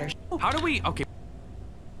 Like better. How do we? Okay.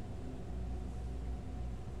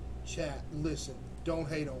 Chat, listen. Don't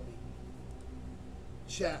hate on me.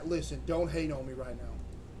 Chat, listen. Don't hate on me right now.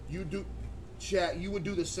 You do. Chat, you would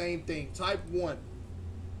do the same thing. Type 1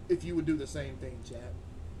 if you would do the same thing, chat.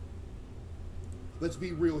 Let's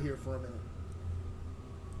be real here for a minute.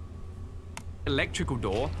 Electrical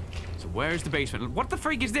door. So where's the basement? What the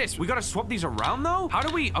freak is this? We gotta swap these around though? How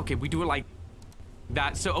do we? Okay, we do it like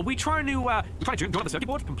that. So are we trying to join the circuit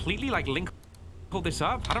board completely? Like link pull this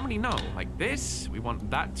up? I don't really know. Like this? We want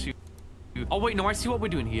that to. Oh wait, no, I see what we're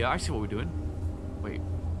doing here. I see what we're doing. Wait.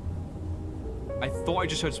 I thought I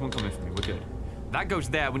just heard someone coming for me. We're good. That goes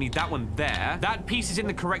there. We need that one there. That piece is in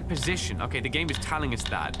the correct position. Okay, the game is telling us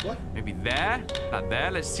that. What? Maybe there. That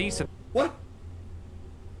there. Let's see. So. What?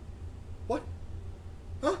 What?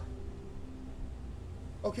 Huh?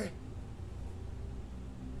 Okay.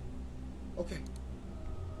 Okay.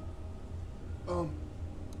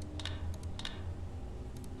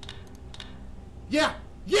 Yeah!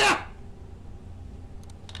 Yeah!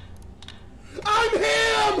 I'm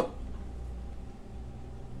him!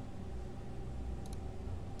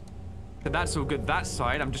 That's all good. That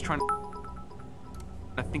side. I'm just trying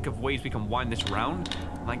to think of ways we can wind this around.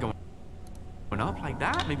 Like going up like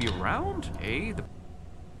that? Maybe around? Okay.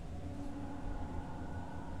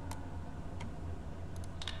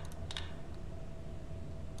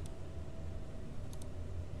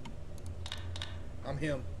 I'm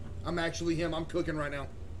him. I'm actually him. I'm cooking right now.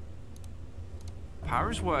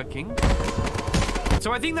 Power's working.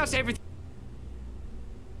 So I think that's everything.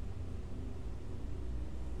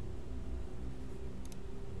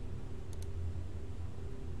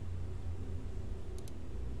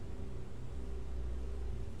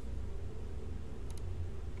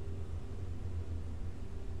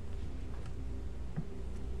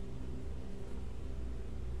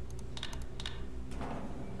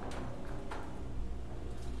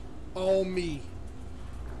 All me.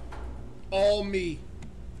 All me.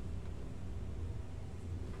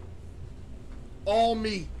 All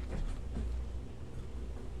me.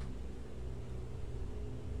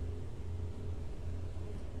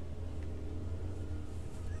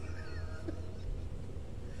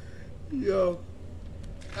 Yo.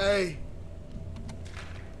 Hey.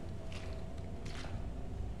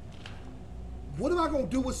 What am I gonna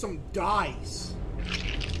do with some dice?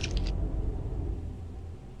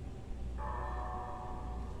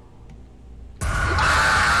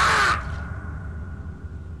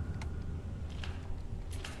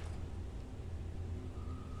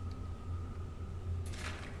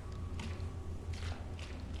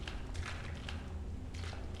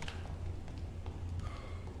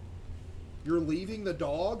 You're leaving the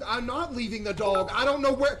dog? I'm not leaving the dog. I don't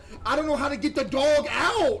know where. I don't know how to get the dog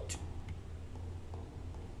out.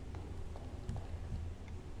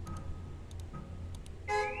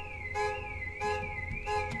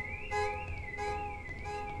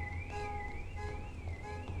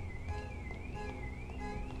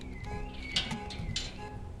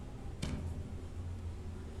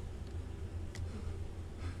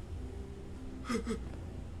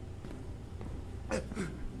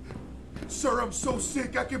 Sir, I'm so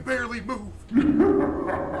sick I can barely move.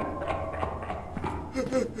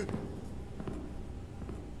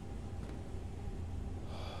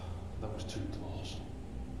 That was too close.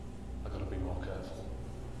 I gotta be more careful.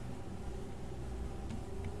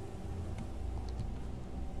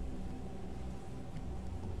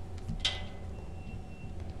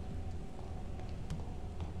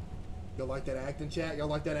 Y'all like that acting, chat? Y'all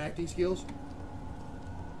like that acting skills?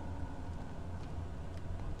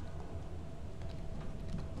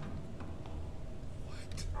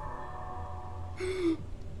 What?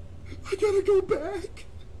 I gotta go back.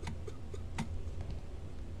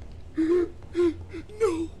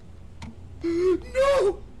 No.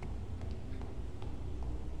 No.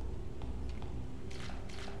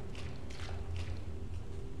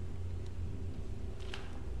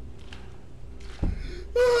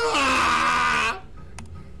 Ah!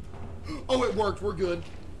 Oh, it worked. We're good.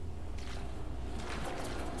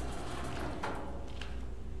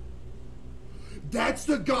 That's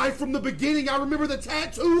the guy from the beginning. I remember the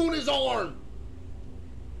tattoo on his arm.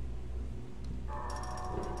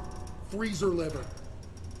 Freezer liver.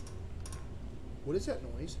 What is that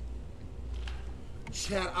noise?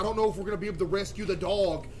 Chat, I don't know if we're going to be able to rescue the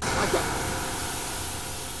dog.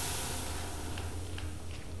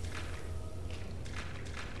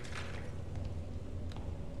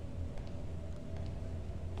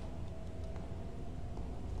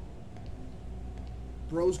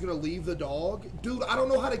 Bro's going to leave the dog? Dude, I don't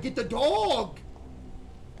know how to get the dog.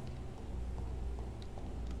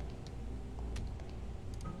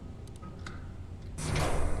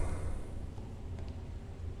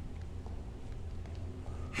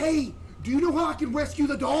 Hey, do you know how I can rescue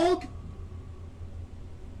the dog?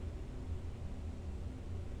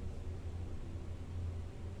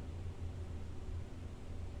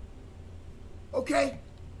 Okay.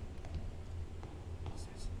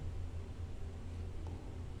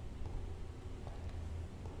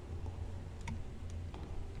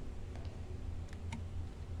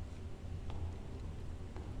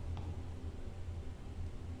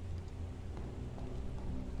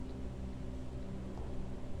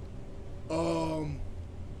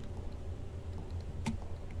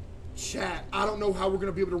 Chat, I don't know how we're going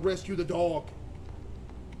to be able to rescue the dog.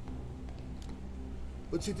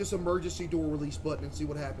 Let's hit this emergency door release button and see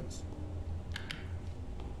what happens.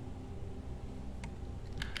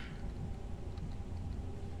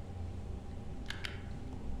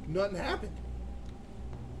 Nothing happened.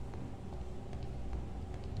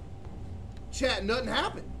 Chat, nothing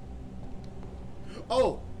happened.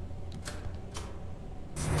 Oh.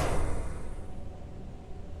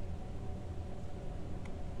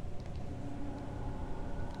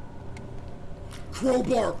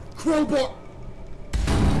 Crowbar! Crowbar!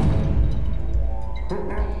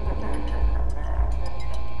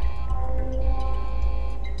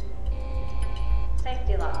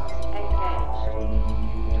 Safety locks engaged.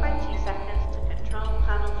 20 seconds to control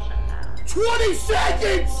panel shutdown. 20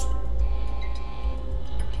 seconds!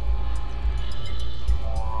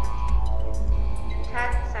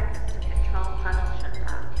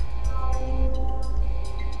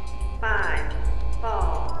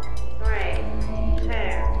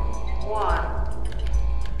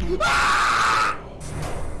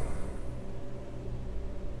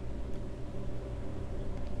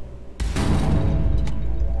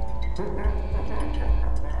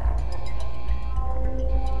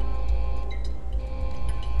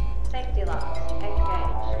 Safety locks engaged.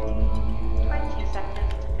 20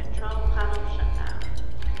 seconds to control panel shutdown.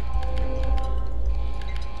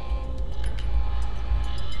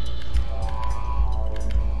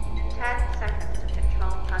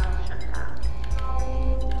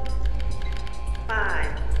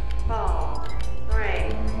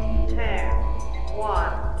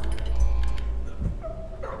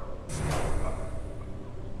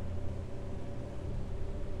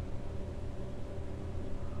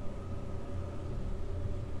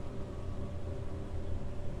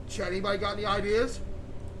 Chat, anybody got any ideas?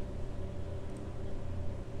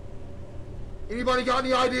 Anybody got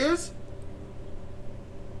any ideas?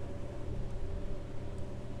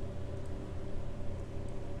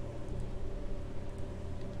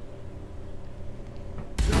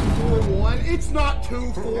 It's not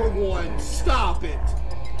 241. Stop it.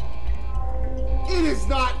 It is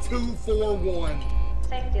not 241.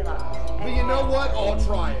 Safety locks. But you know what? I'll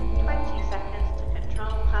try it. 20 seconds to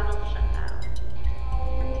control panel shutdown.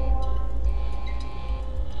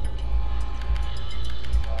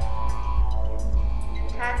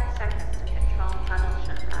 10 seconds to control panel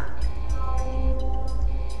shutdown.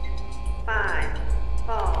 5,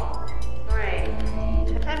 4,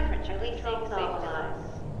 3. Temperature releasing normalized.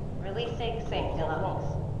 Releasing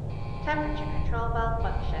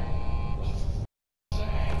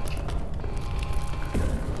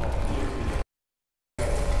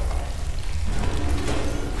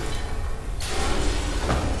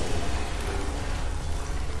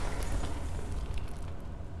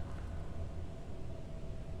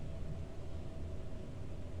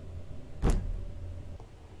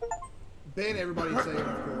Paying everybody to save,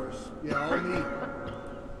 of course. Yeah, all me. Can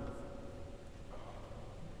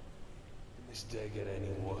this day get any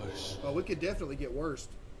worse? Oh, it could definitely get worse.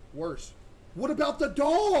 Worse. What about the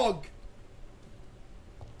dog?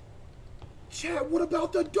 Chat, what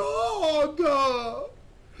about the dog? No!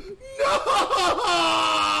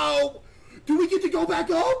 Do we get to go back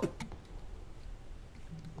up?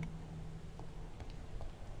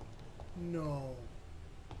 No.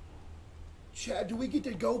 Chat, do we get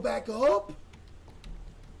to go back up?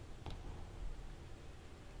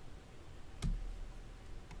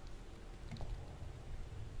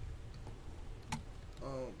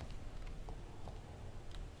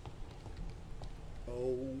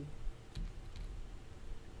 Oh.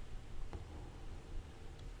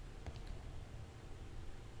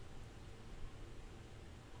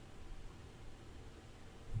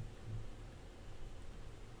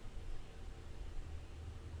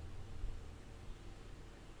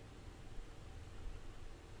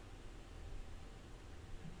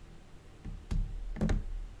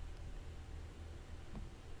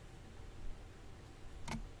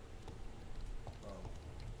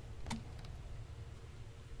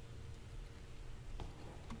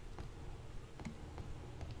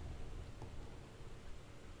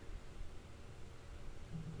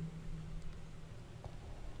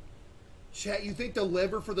 Chat, you think the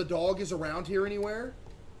lever for the dog is around here anywhere?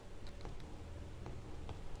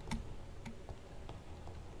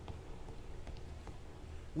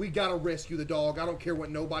 We gotta rescue the dog. I don't care what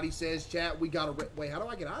nobody says, chat. We gotta wait, how do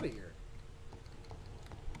I get out of here?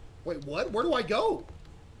 Wait, what? Where do I go?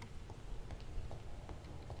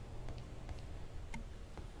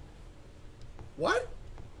 What?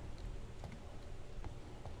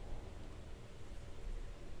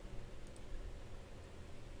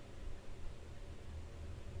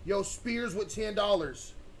 Yo, Spears with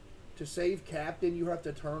 $10. To save Captain, you have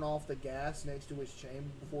to turn off the gas next to his chamber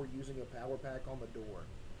before using a power pack on the door.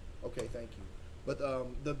 Okay, thank you. But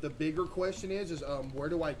the bigger question is where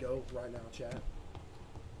do I go right now, chat?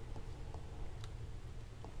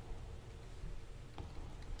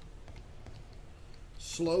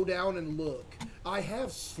 Slow down and look. I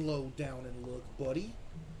have slowed down and looked, buddy.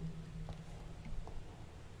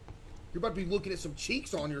 You're about to be looking at some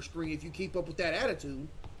cheeks on your screen if you keep up with that attitude.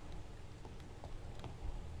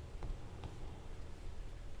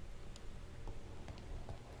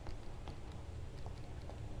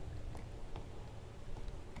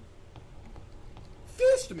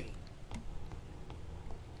 Fist me.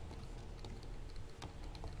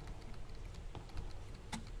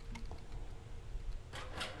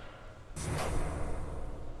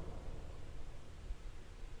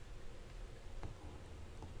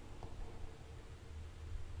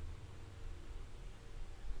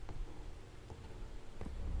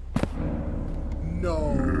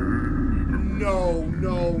 No. No,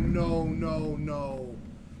 no, no, no, no.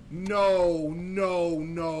 No, no,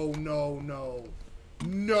 no, no, no.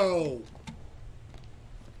 No.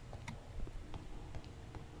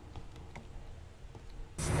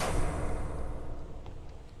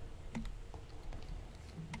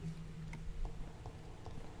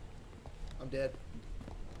 I'm dead.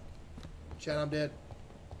 Chat, I'm dead.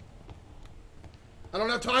 I don't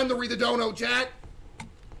have time to read the dono, chat.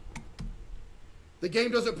 The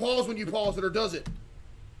game doesn't pause when you pause it, or does it?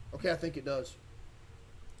 Okay, I think it does.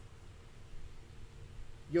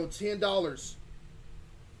 Yo, $10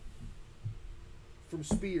 from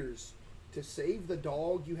Spears. To save the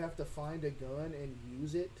dog, you have to find a gun and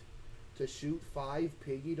use it to shoot 5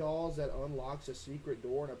 piggy dolls that unlocks a secret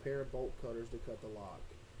door and a pair of bolt cutters to cut the lock.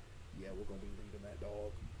 Yeah, we're going to be leaving that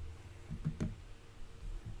dog.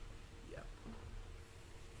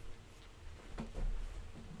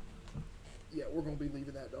 Yeah, we're going to be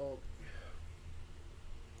leaving that dog.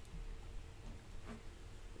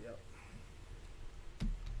 Yep.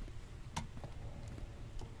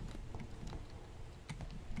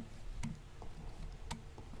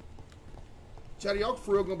 Chatty, y'all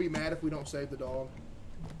for real going to be mad if we don't save the dog?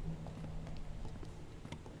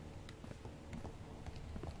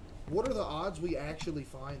 What are the odds we actually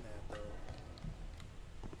find that, though?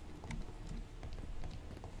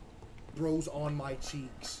 Bro's on my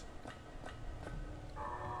cheeks.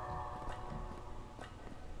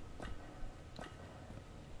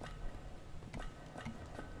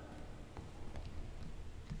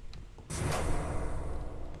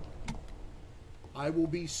 I will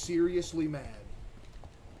be seriously mad.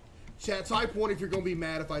 Chat, type 1 if you're going to be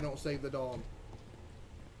mad if I don't save the dog.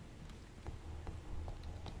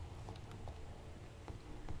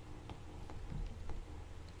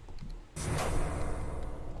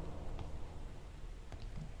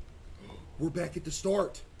 We're back at the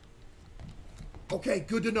start. Okay,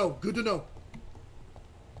 good to know. Good to know.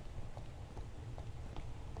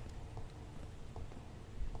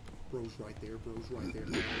 Bro's right there. Bro's right there.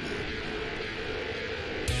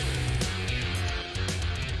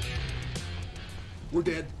 We're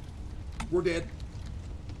dead. We're dead.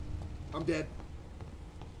 I'm dead.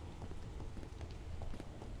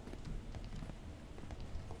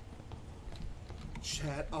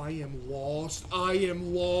 Chat, I am lost. I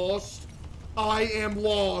am lost. I am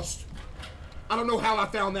lost. I don't know how I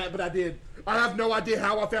found that, but I did. I have no idea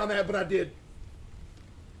how I found that, but I did.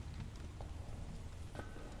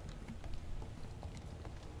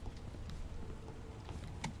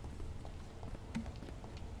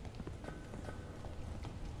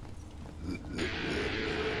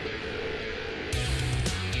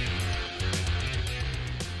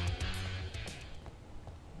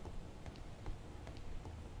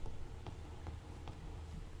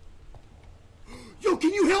 Yo,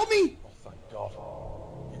 can you help me? Oh, thank God.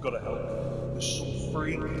 You gotta help. There's some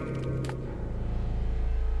freak.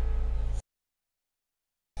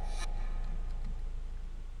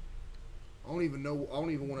 I don't even know. I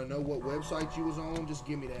don't even want to know what website you was on. Just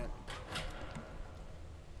give me that.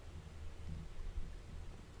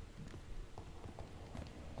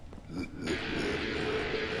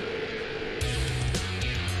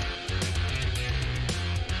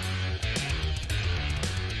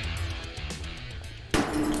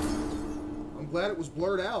 I'm glad it was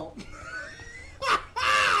blurred out.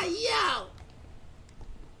 Yo!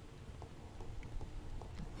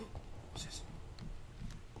 What's this?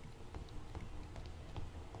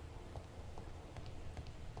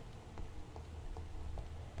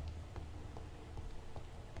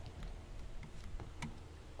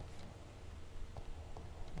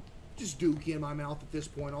 Just dookie in my mouth at this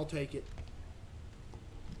point. I'll take it.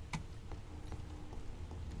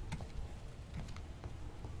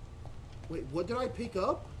 Wait, what did I pick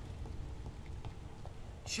up?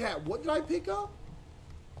 Chat, what did I pick up?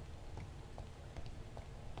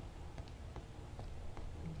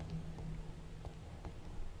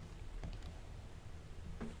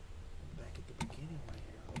 Back at the beginning right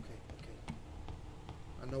here. Okay, okay.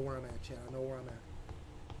 I know where I'm at, chat. I know where I'm at.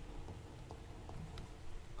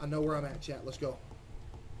 I know where I'm at, chat. Let's go.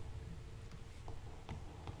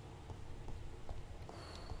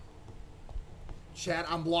 Chat,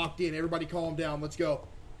 I'm locked in. Everybody calm down. Let's go.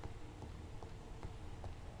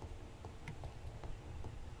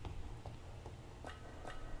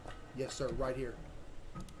 Yes, sir. Right here.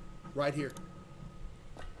 Right here.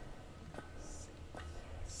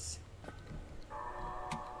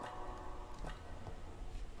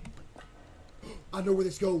 I know where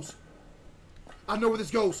this goes. I know where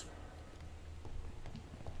this goes.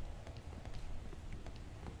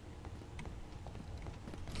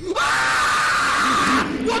 Ah!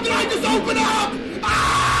 What did I just open up?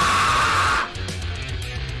 Ah!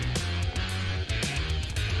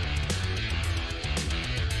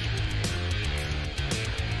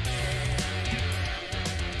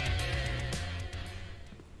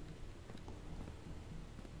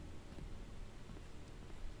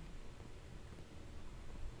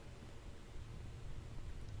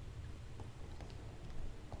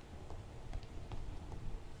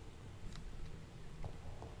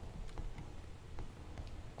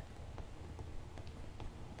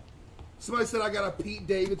 Somebody said I got a Pete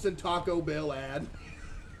Davidson Taco Bell ad.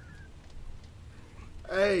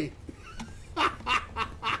 Hey.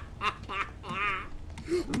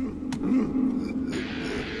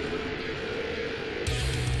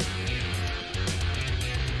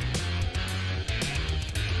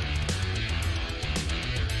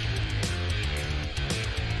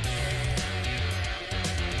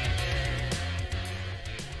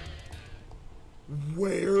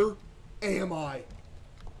 Where am I?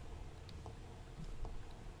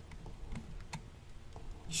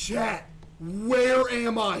 Chat, where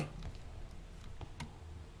am I?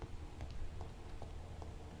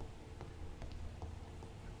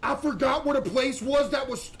 I forgot where the place was that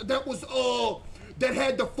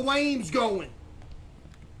had the flames going.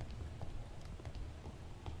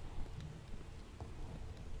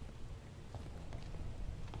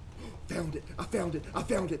 Found it. I found it. I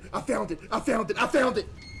found it. I found it. I found it. I found it.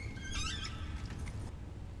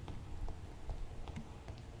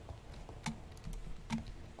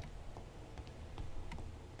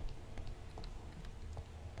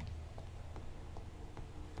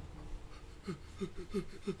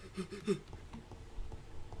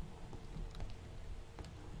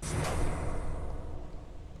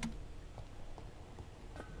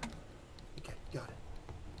 Okay, got it.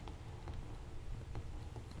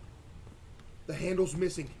 The handle's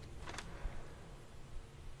missing.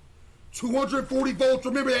 240 volts.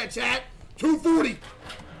 Remember that, chat. 240.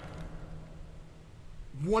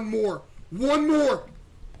 One more. One more.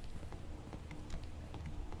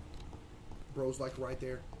 Bro's like right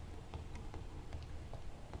there.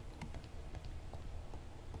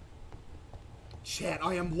 Chat,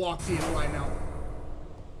 I am locked in right now.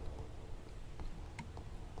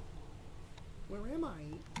 Where am I?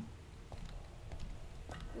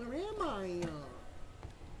 Where am I?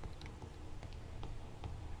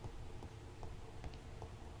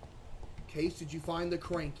 Case, did you find the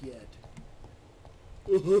crank yet?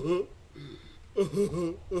 Yeah.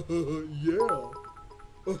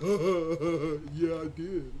 Yeah, I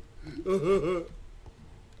did.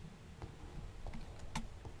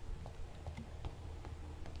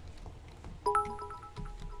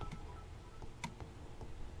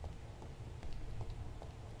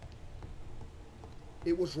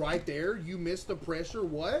 It was right there. You missed the pressure.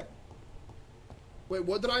 What? Wait,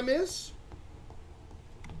 what did I miss?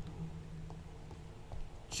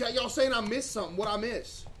 Chat, y'all saying I missed something. What I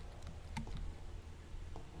miss?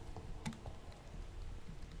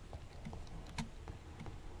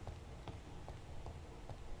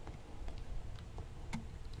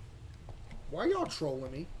 Why are y'all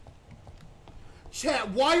trolling me? Chat,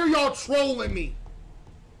 why are y'all trolling me?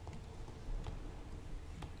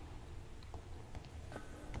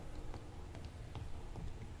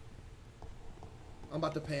 I'm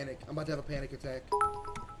about to panic. I'm about to have a panic attack.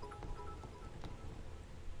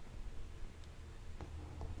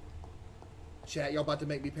 Chat, y'all about to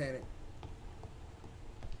make me panic.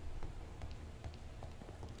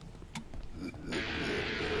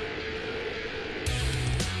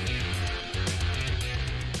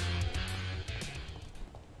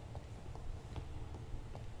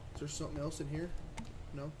 Is there something else in here?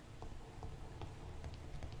 No?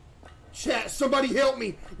 Chat, somebody help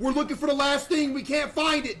me. We're looking for the last thing. We can't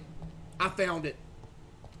find it. I found it.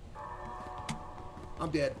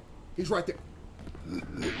 I'm dead. He's right there.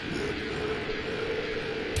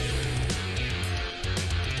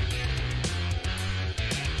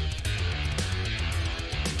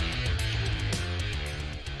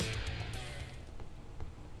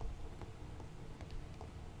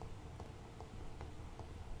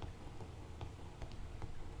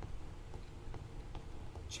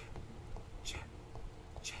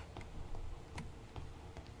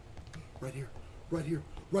 Right here, right here,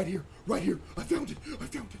 right here, right here. I found it, I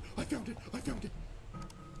found it, I found it, I found it.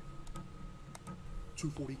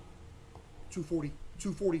 240, 240,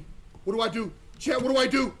 240. What do I do? Chat, what do I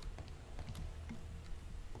do?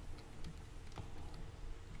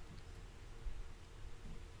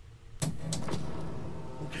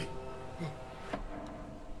 Okay.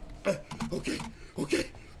 Okay, okay.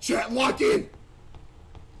 Chat, lock in.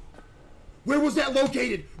 Where was that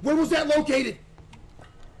located? Where was that located?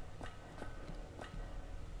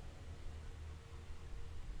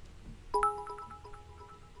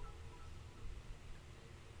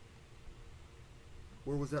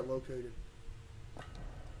 Where was that located?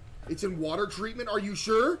 It's in water treatment. Are you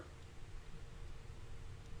sure?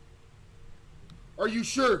 Are you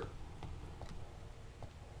sure?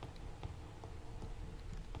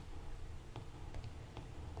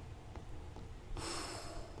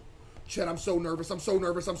 Chat, I'm so nervous. I'm so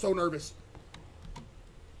nervous. I'm so nervous.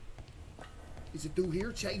 Is it through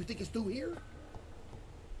here? Chat, you think it's through here?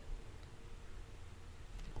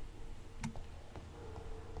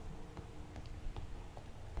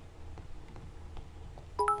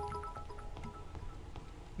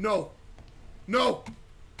 No. No.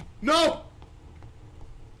 No!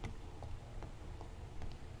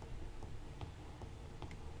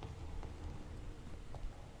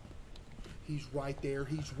 He's right there.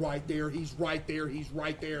 He's right there. He's right there. He's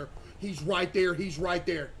right there. He's right there. He's right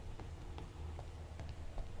there.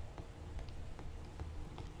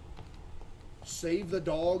 Save the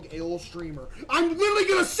dog, L streamer. I'm literally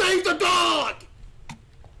gonna save the dog!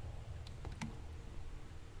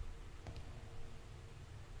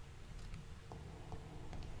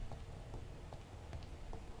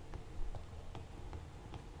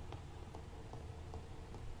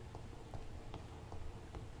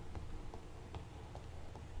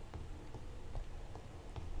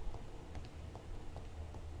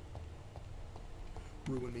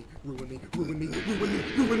 Ruin me, ruin me, ruin me, ruin me,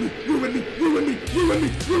 ruin me, ruin me, ruin me, ruin me,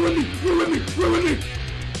 ruin me, ruin me, ruin me.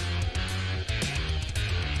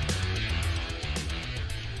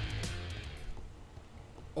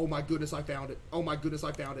 Oh my goodness, I found it. Oh my goodness,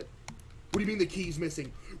 I found it. What do you mean the key's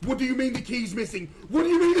missing? What do you mean the key's missing? What do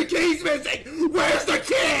you mean the key's missing? Where's the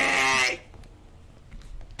key?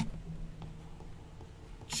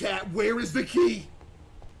 Chat, where is the key?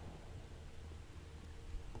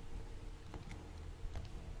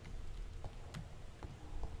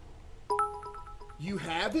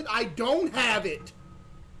 have it? I don't have it!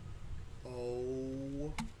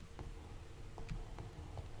 Oh.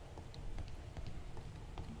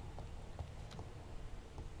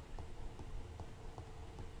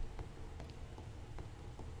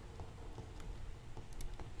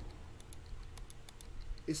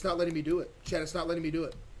 It's not letting me do it. Chat, it's not letting me do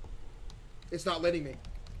it. It's not letting me.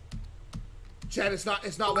 Chat, it's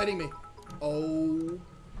not letting me. Oh.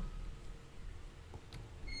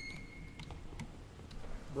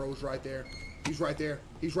 Bro's right there. He's right there.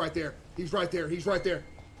 He's right there. He's right there. He's right there.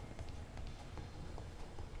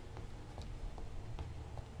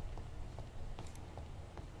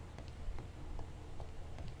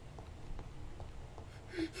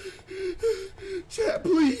 Chat,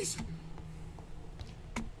 please.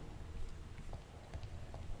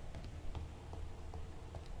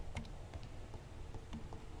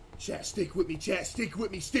 Chat, stick with me. Chat, stick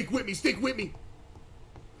with me. Stick with me. Stick with me.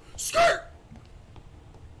 Skirt!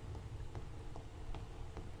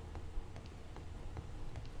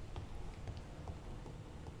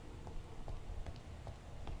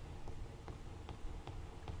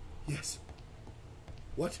 Yes.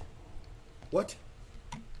 What? What?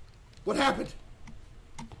 What happened?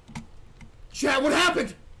 Chat, what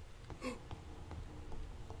happened?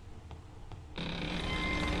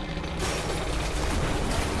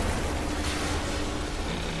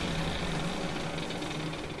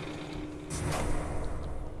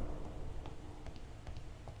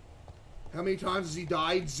 How many times has he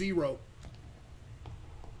died? 0.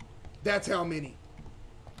 That's how many.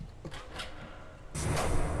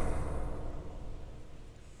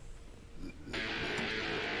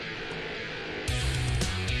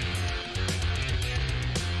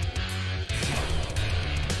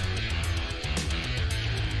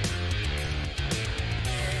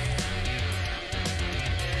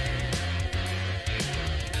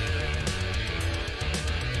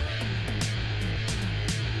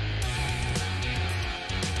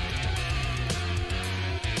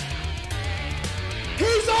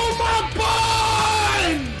 He's on my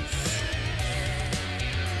buns!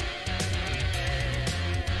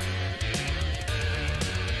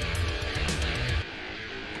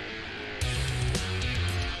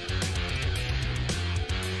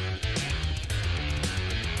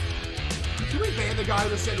 Can we ban the guy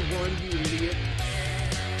that said run, you idiot?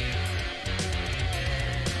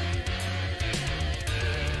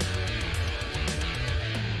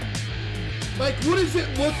 Like, what does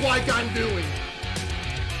it look like I'm doing?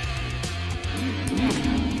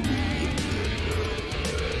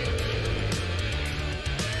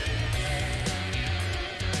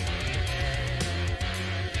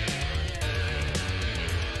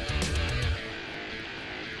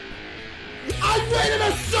 I ran in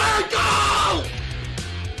a circle!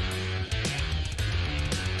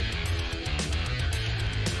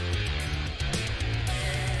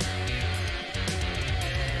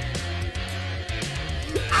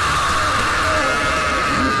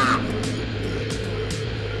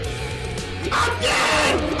 I'm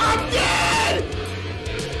dead! I'm dead!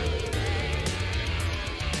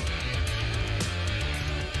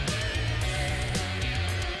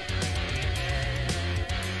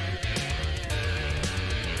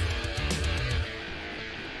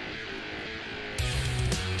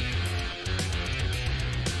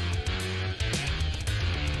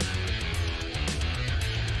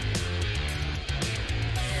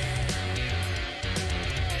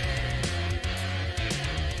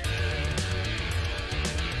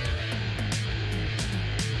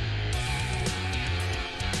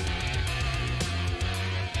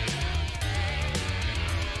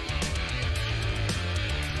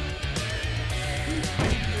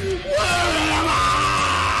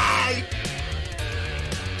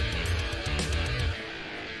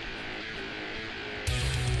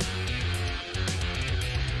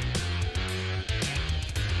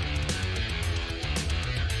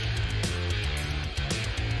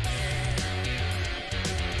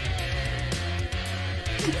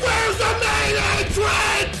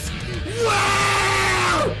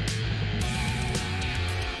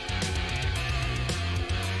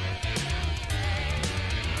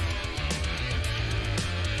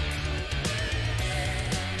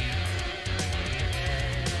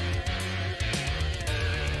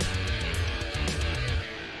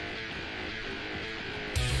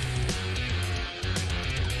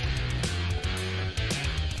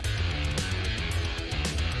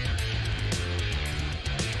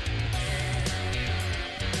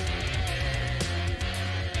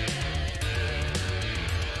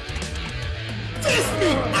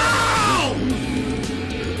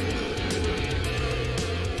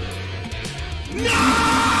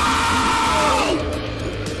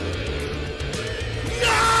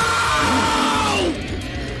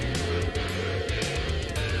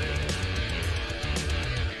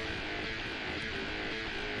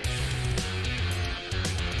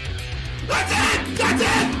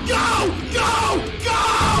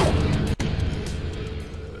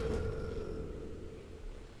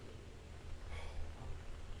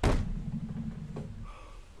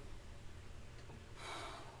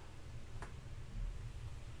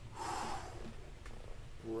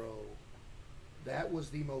 was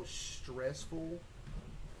the most stressful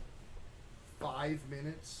 5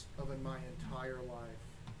 minutes of my entire life.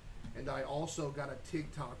 And I also got a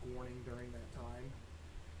TikTok warning during that time.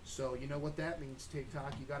 So you know what that means,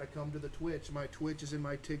 TikTok. You got to come to the Twitch. My Twitch is in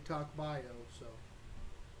my TikTok bio. So,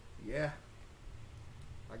 yeah.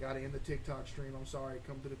 I got to end the TikTok stream. I'm sorry.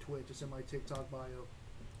 Come to the Twitch. It's in my TikTok bio.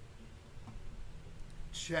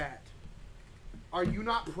 Chat. Are you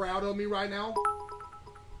not proud of me right now?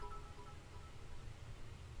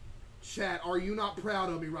 Chat, are you not proud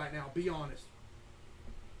of me right now? Be honest.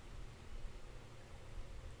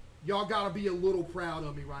 Y'all gotta be a little proud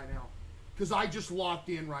of me right now. Because I just locked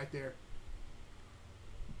in right there.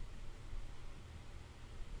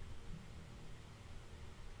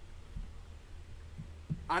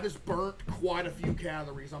 I just burnt quite a few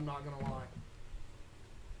calories, I'm not gonna lie.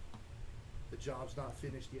 The job's not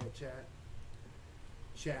finished yet, chat.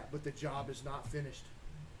 Chat, but the job is not finished.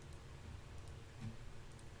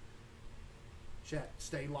 Chat,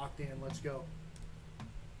 stay locked in. Let's go.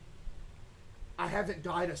 I haven't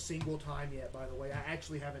died a single time yet, by the way. I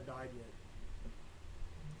actually haven't died yet.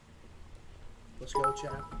 Let's go,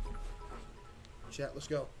 chat. Chat, let's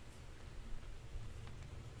go.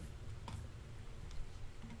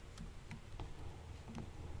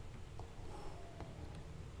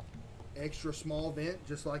 Extra small vent,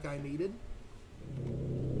 just like I needed.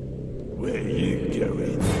 Where you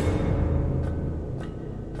going?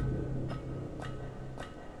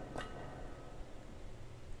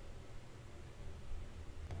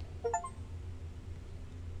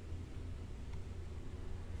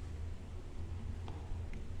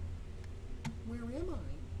 Where am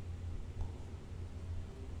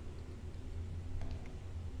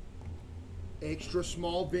I? Extra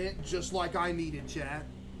small vent, just like I needed, chat.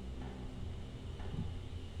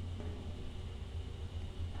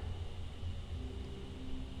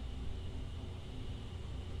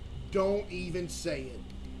 Don't even say it.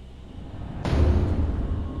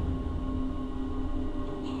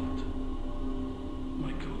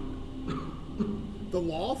 My God. The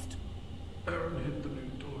loft? Aaron hit the new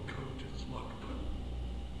door code. It's locked up.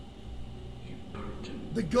 He burnt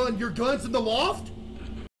it. The gun, your gun's in the loft?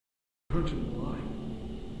 Burnt it in line.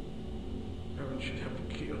 Aaron should have the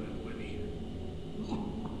key on it when he...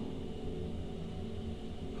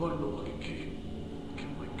 Find the lock and key. Kill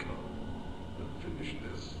my cop. And finish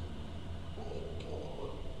this.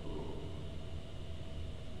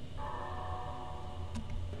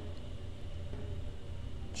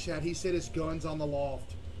 Chad, he said his gun's on the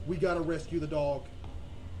loft. We gotta rescue the dog.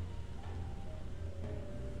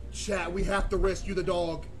 Chat, we have to rescue the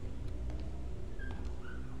dog.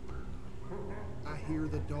 I hear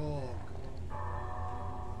the dog.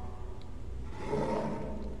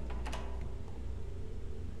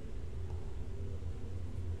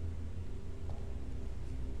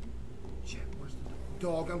 Chat, where's the dog?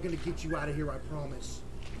 Dog, I'm gonna get you out of here, I promise.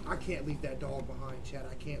 I can't leave that dog behind, Chad.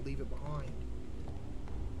 I can't leave it behind.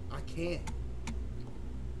 I can't.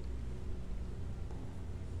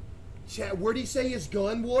 Chat, where'd he say his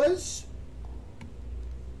gun was?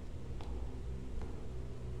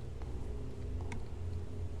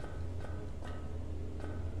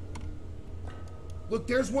 Look,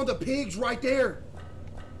 there's one of the pigs right there.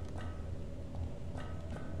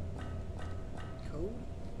 Code?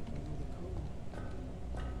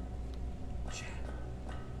 Chat.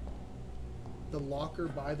 The locker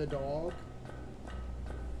by the dog.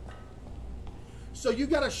 So you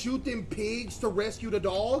gotta shoot them pigs to rescue the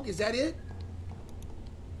dog? Is that it?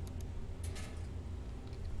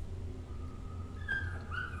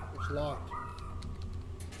 It's locked.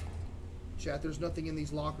 Chat, there's nothing in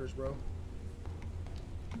these lockers, bro.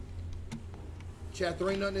 Chat,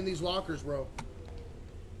 there ain't nothing in these lockers, bro.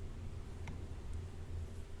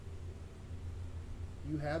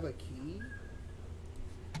 You have a key?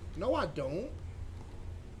 No, I don't.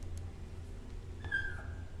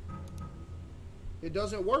 It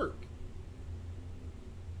doesn't work.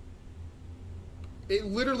 It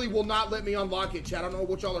literally will not let me unlock it, chat. I don't know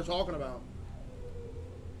what y'all are talking about.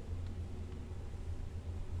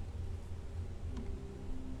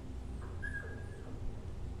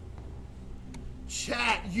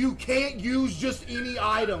 Chat, you can't use just any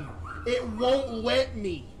item. It won't let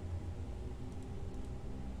me.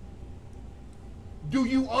 Do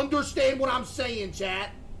you understand what I'm saying,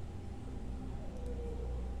 chat?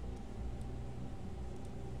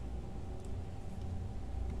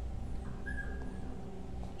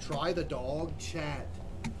 Try the dog, chat.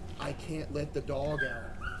 I can't let the dog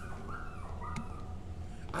out.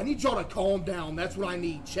 I need y'all to calm down. That's what I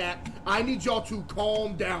need, chat. I need y'all to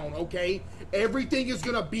calm down, okay? Everything is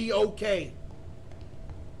gonna be okay.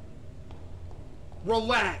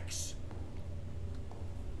 Relax.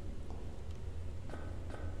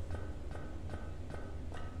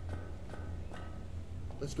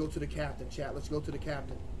 Let's go to the captain, chat. Let's go to the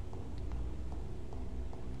captain.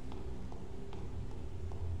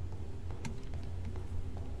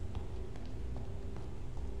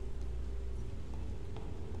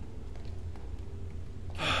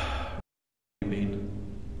 You mean?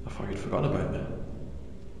 I thought you'd forgotten about me.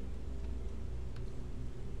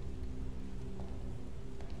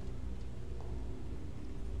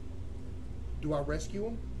 Do I rescue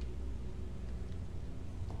him?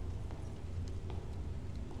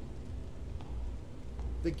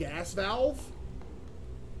 The gas valve?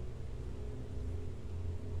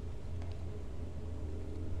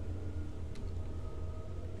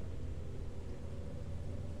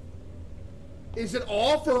 Is it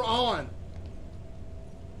off or on?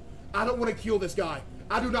 I don't want to kill this guy.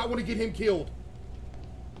 I do not want to get him killed.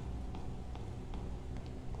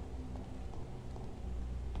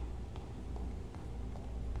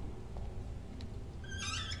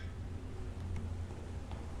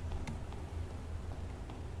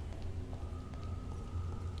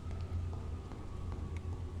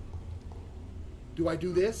 Do I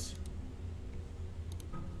do this?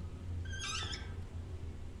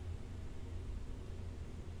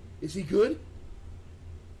 Is he good?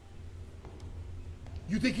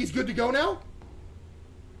 You think he's good to go now?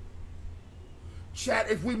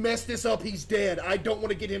 Chat, if we mess this up, he's dead. I don't want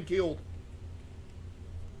to get him killed.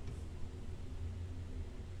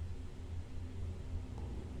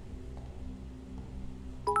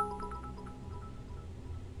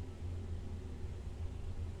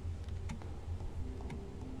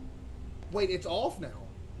 Wait, it's off now.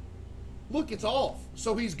 Look, it's off.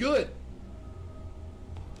 So he's good.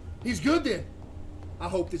 He's good then. I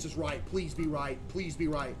hope this is right. Please be right. Please be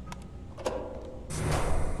right.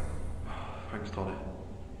 Thanks, Tony.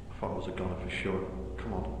 I thought it was a goner for sure.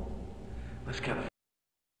 Come on. Let's get a...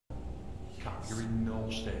 Cap, you're in no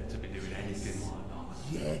state to be doing anything like that.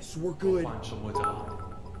 Yes, we're good. I'll find somewhere to hide.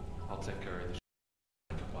 I'll take care of this.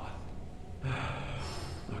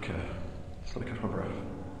 Okay. Just let me catch my breath.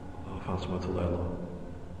 I'll find somewhere to lay low.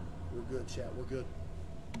 We're good, chat. We're good.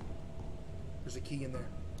 There's a key in there.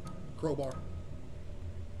 Crowbar.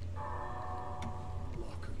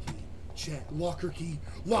 Locker key. Chat. Locker key.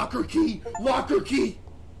 Locker key. Locker key.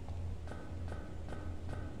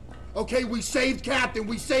 Okay, we saved Captain.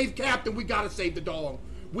 We saved Captain. We gotta save the dog.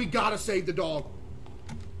 We gotta save the dog.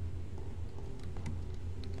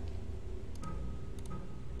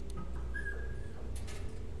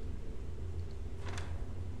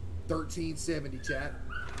 $13.70, chat.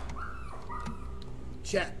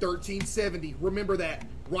 Chat, $13.70. Remember that.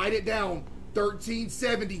 Write it down.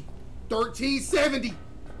 $13.70. $13.70.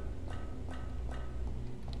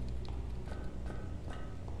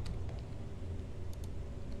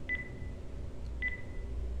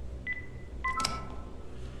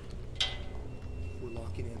 We're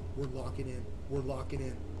locking in. We're locking in. We're locking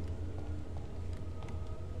in.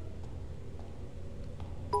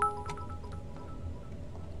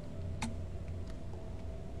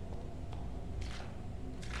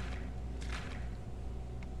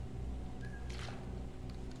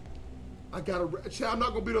 I gotta, I'm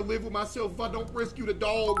not gonna be able to live with myself if I don't rescue the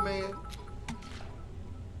dog, man.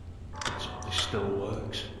 This still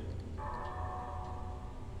works.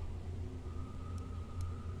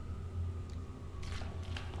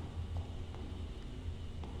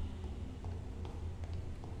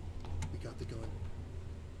 We got the gun.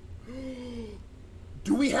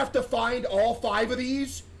 Do we have to find all 5 of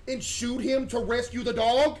these and shoot him to rescue the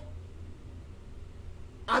dog?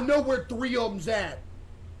 I know where 3 of them's at,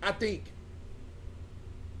 I think.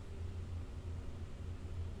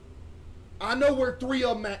 I know where 3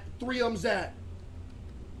 of them's at.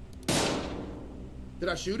 Did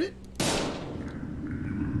I shoot it?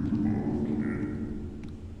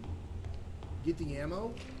 Get the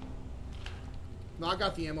ammo? No, I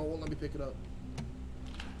got the ammo. Won't let me pick it up.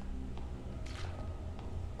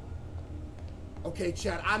 Okay,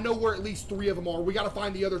 chat. I know where at least 3 of them are. We gotta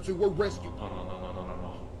find the other 2. We're rescuing. No.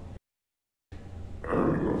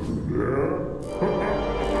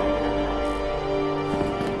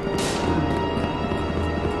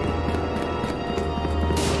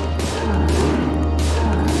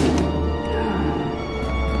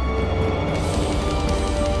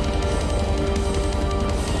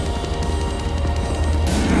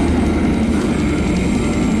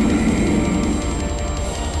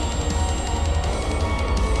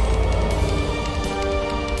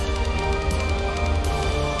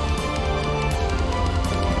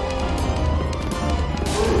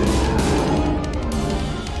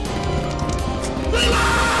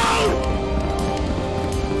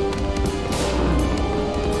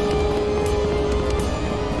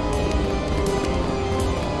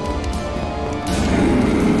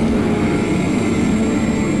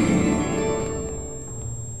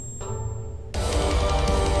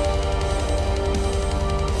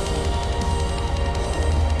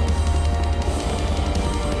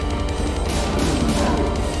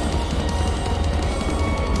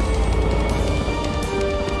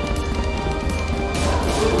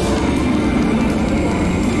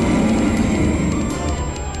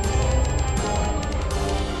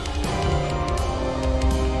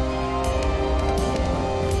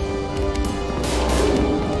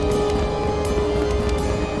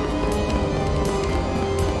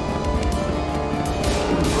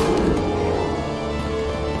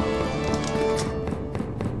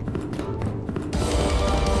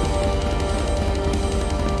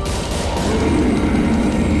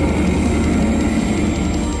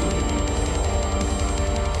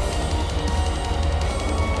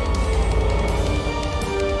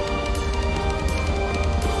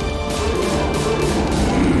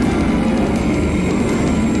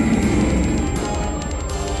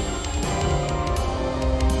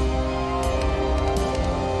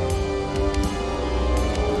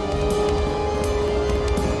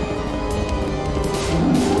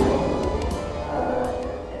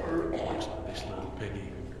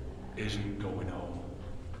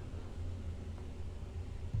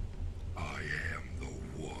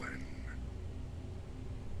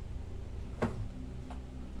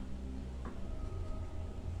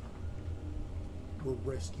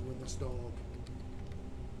 We're rescuing this dog.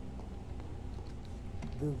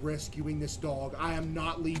 We're rescuing this dog. I am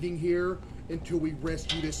not leaving here until we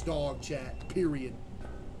rescue this dog, chat. Period.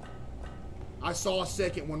 I saw a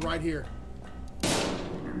second one right here.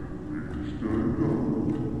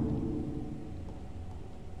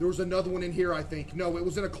 There was another one in here, I think. No, it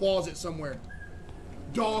was in a closet somewhere.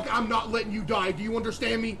 Dog, I'm not letting you die. Do you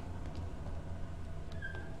understand me?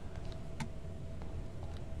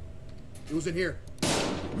 It was in here.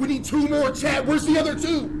 We need 2 more, chat. Where's the other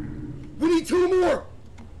 2? We need 2 more.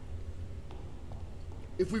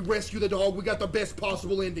 If we rescue the dog, we got the best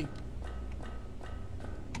possible ending.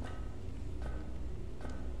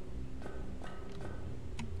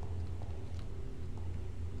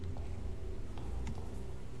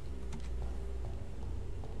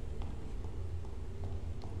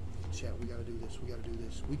 Chat, we gotta do this. We gotta do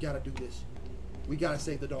this. We gotta do this. We gotta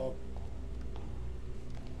save the dog.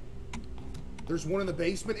 There's one in the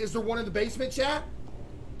basement. Is there one in the basement, chat?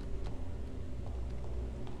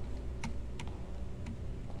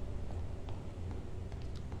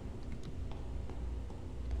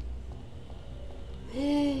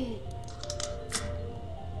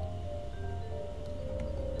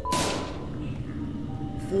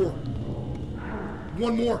 Four.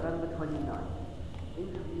 One more.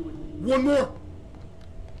 One more.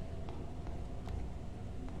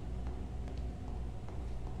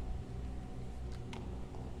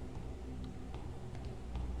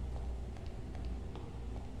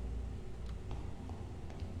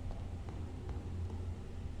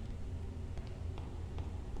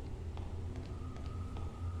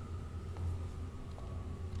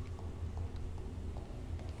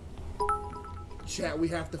 Chat, we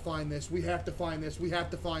have to find this. We have to find this. We have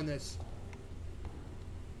to find this.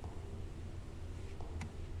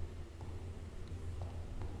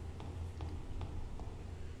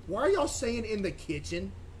 Why are y'all saying in the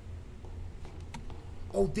kitchen?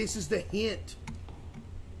 Oh, this is the hint.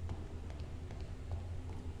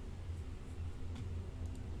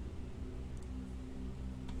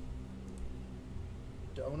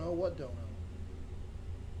 Don't know what don't know.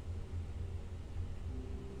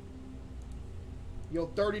 Yo,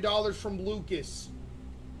 $30 from Lucas.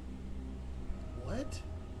 What?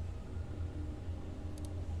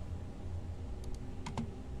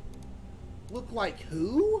 Look like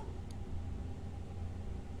who?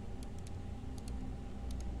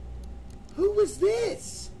 Who was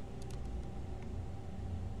this?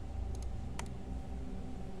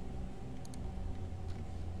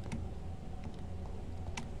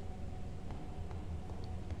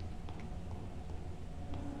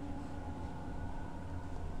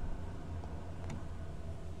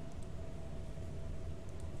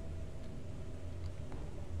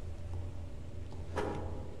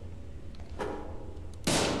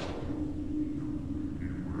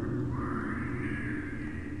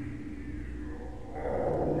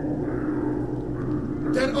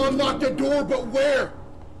 Then unlock the door, but where?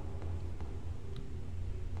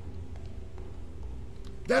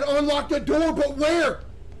 That unlocked the door, but where?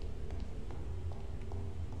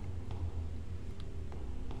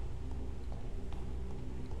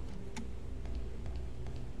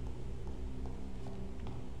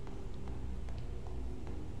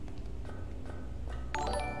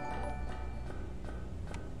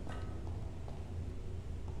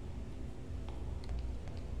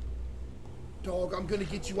 Dog, I'm gonna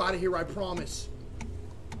get you out of here, I promise.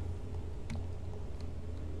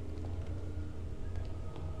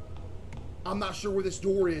 I'm not sure where this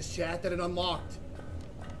door is, chat, that it unlocked.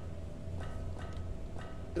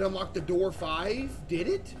 It unlocked the door 5? Did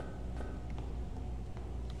it?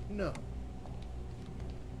 No.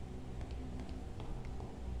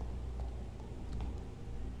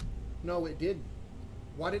 No, it didn't.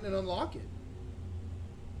 Why didn't it unlock it?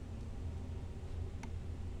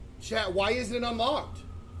 Chat, why isn't it unlocked?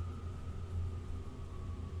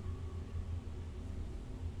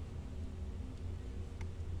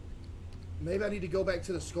 Maybe I need to go back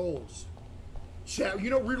to the skulls. Chat, you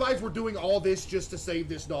don't realize we're doing all this just to save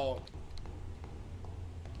this dog.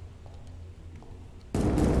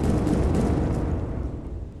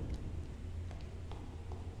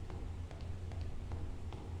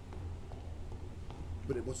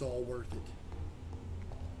 But it was all worth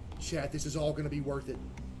it. Chat, this is all gonna be worth it.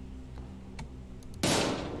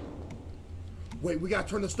 Wait, we gotta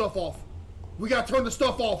turn the stuff off. We gotta turn the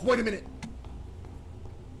stuff off. Wait a minute.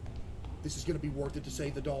 This is gonna be worth it to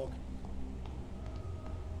save the dog.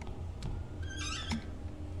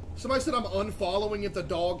 Somebody said I'm unfollowing if the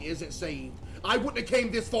dog isn't saved. I wouldn't have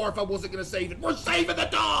came this far if I wasn't gonna save it. We're saving the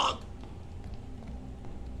dog!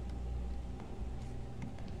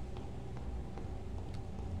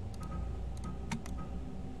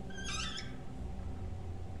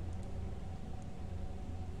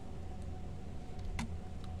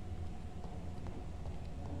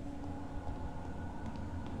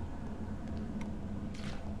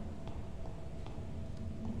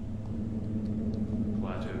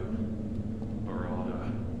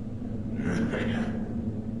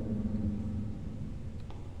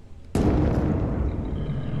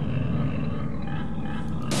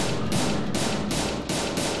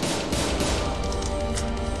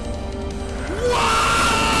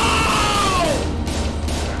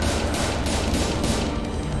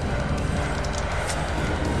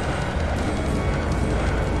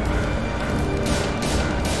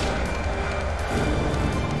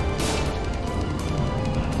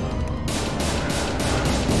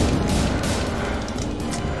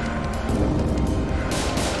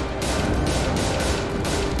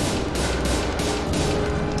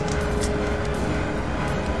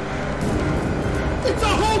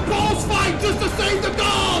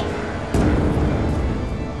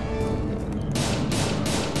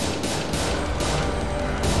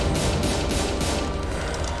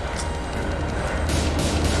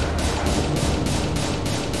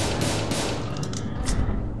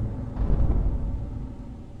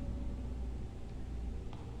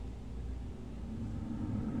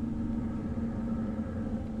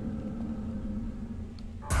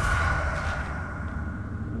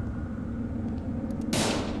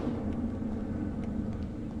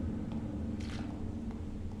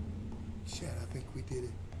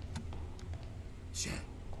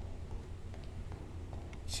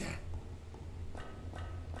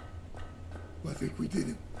 think we did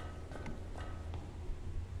it.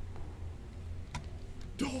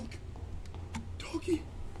 Dog. Doggy.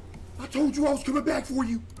 I told you I was coming back for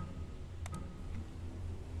you.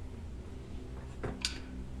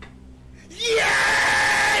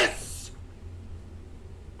 Yes!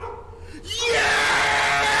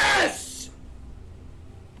 Yes!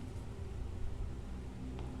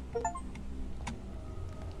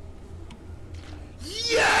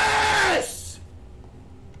 Yes!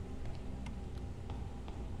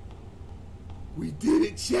 We did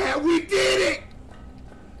it, Chad. We did it!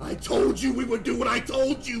 I told you we would do what I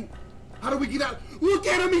told you. How do we get out? Look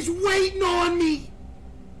at him. He's waiting on me.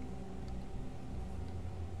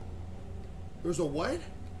 There's a what?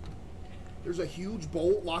 There's a huge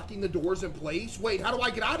bolt locking the doors in place. Wait, how do I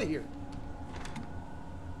get out of here?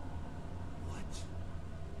 What?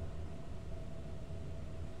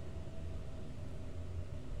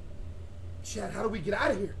 Chad, how do we get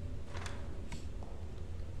out of here?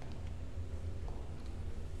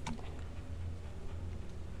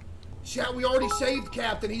 Chat, we already saved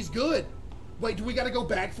Captain. He's good. Wait, do we gotta go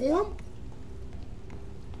back for him?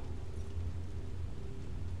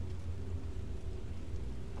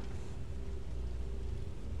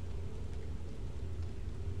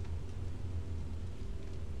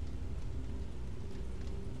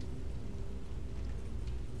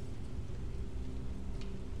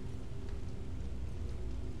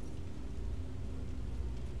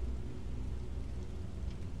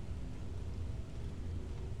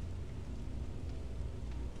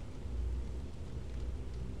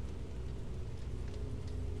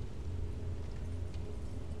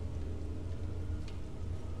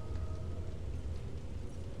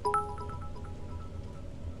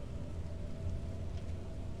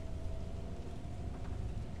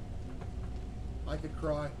 I could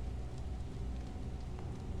cry.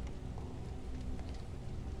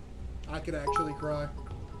 I could actually cry.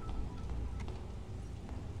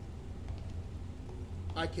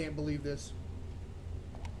 I can't believe this.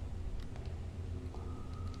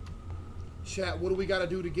 Chat, what do we gotta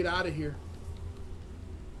do to get out of here?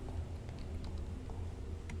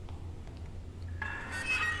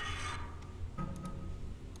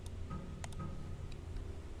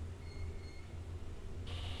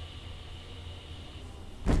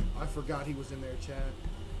 I forgot he was in there, Chad.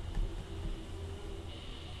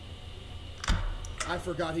 I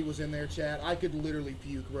forgot he was in there, Chad. I could literally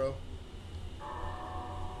puke, bro.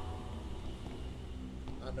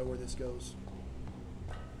 I know where this goes.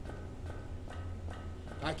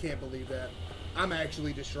 I can't believe that. I'm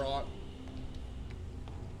actually distraught.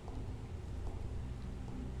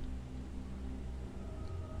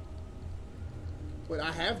 Wait,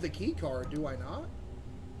 I have the key card, do I not?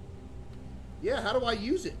 Yeah, how do I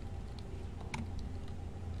use it?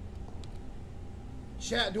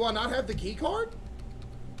 Chat, do I not have the key card?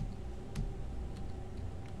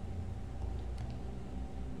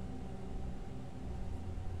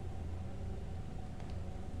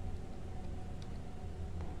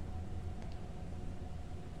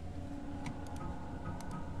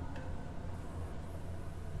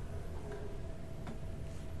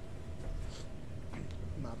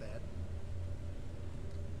 My bad.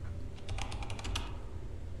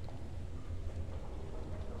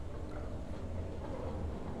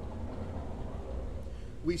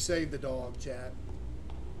 We saved the dog, chat.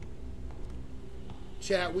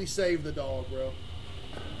 Chat, we saved the dog, bro.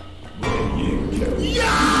 Yo!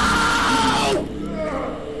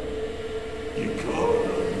 You can't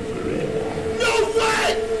run forever. No way!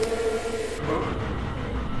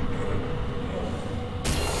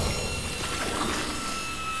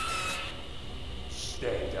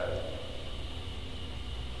 Stay down.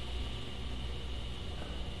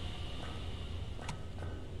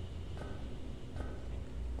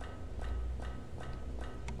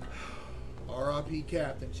 R.I.P.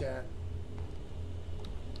 Captain, chat.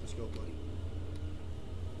 Let's go, buddy.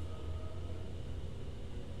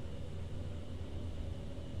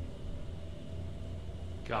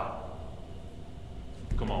 God.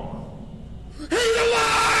 Come on. He's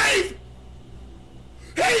alive!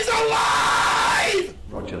 He's alive!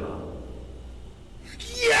 Roger that.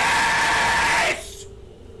 Yes!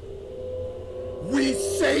 We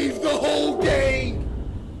saved the whole game!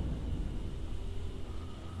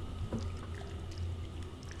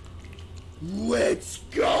 Let's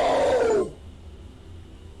go!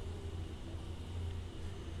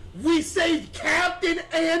 We saved Captain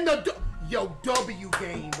and the... Yo, W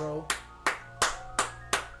game, bro.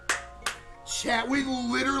 Chat, we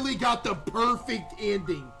literally got the perfect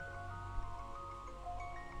ending.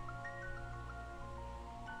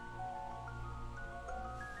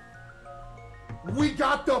 We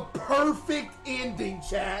got the perfect ending,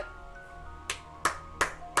 chat.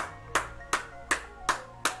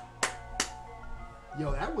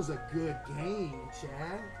 Yo, that was a good game,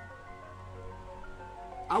 chat.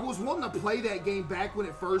 I was wanting to play that game back when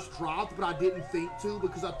it first dropped, but I didn't think to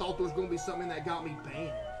because I thought there was going to be something that got me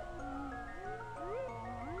banned.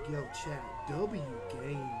 Yo, chat, W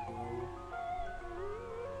game, bro.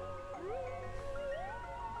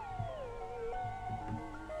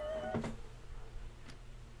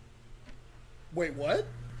 Wait, what?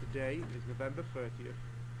 Today is November 30th,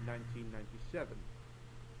 1997.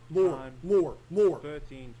 More.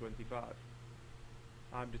 13:25.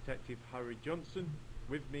 I'm Detective Harry Johnson.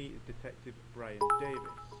 With me is Detective Brian Davis.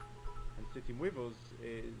 And sitting with us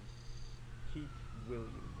is Keith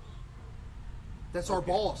Williams. That's our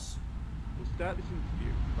boss. We'll start this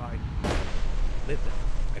interview by... Listen,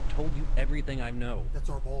 I've told you everything I know. That's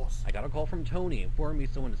our boss. I got a call from Tony informing me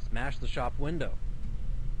someone had smashed the shop window.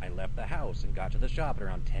 I left the house and got to the shop at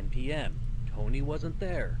around 10 p.m. Tony wasn't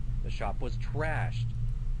there. The shop was trashed.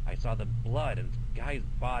 I saw the blood and guy's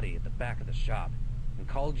body at the back of the shop and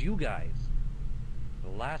called you guys. The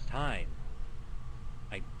last time,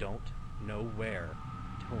 I don't know where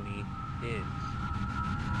Tony is.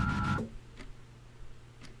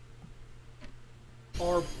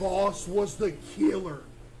 Our boss was the killer.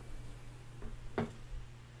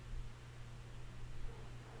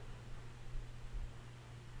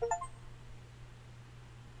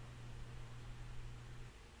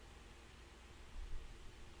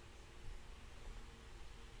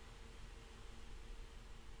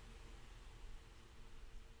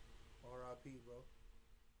 R.I.P., bro.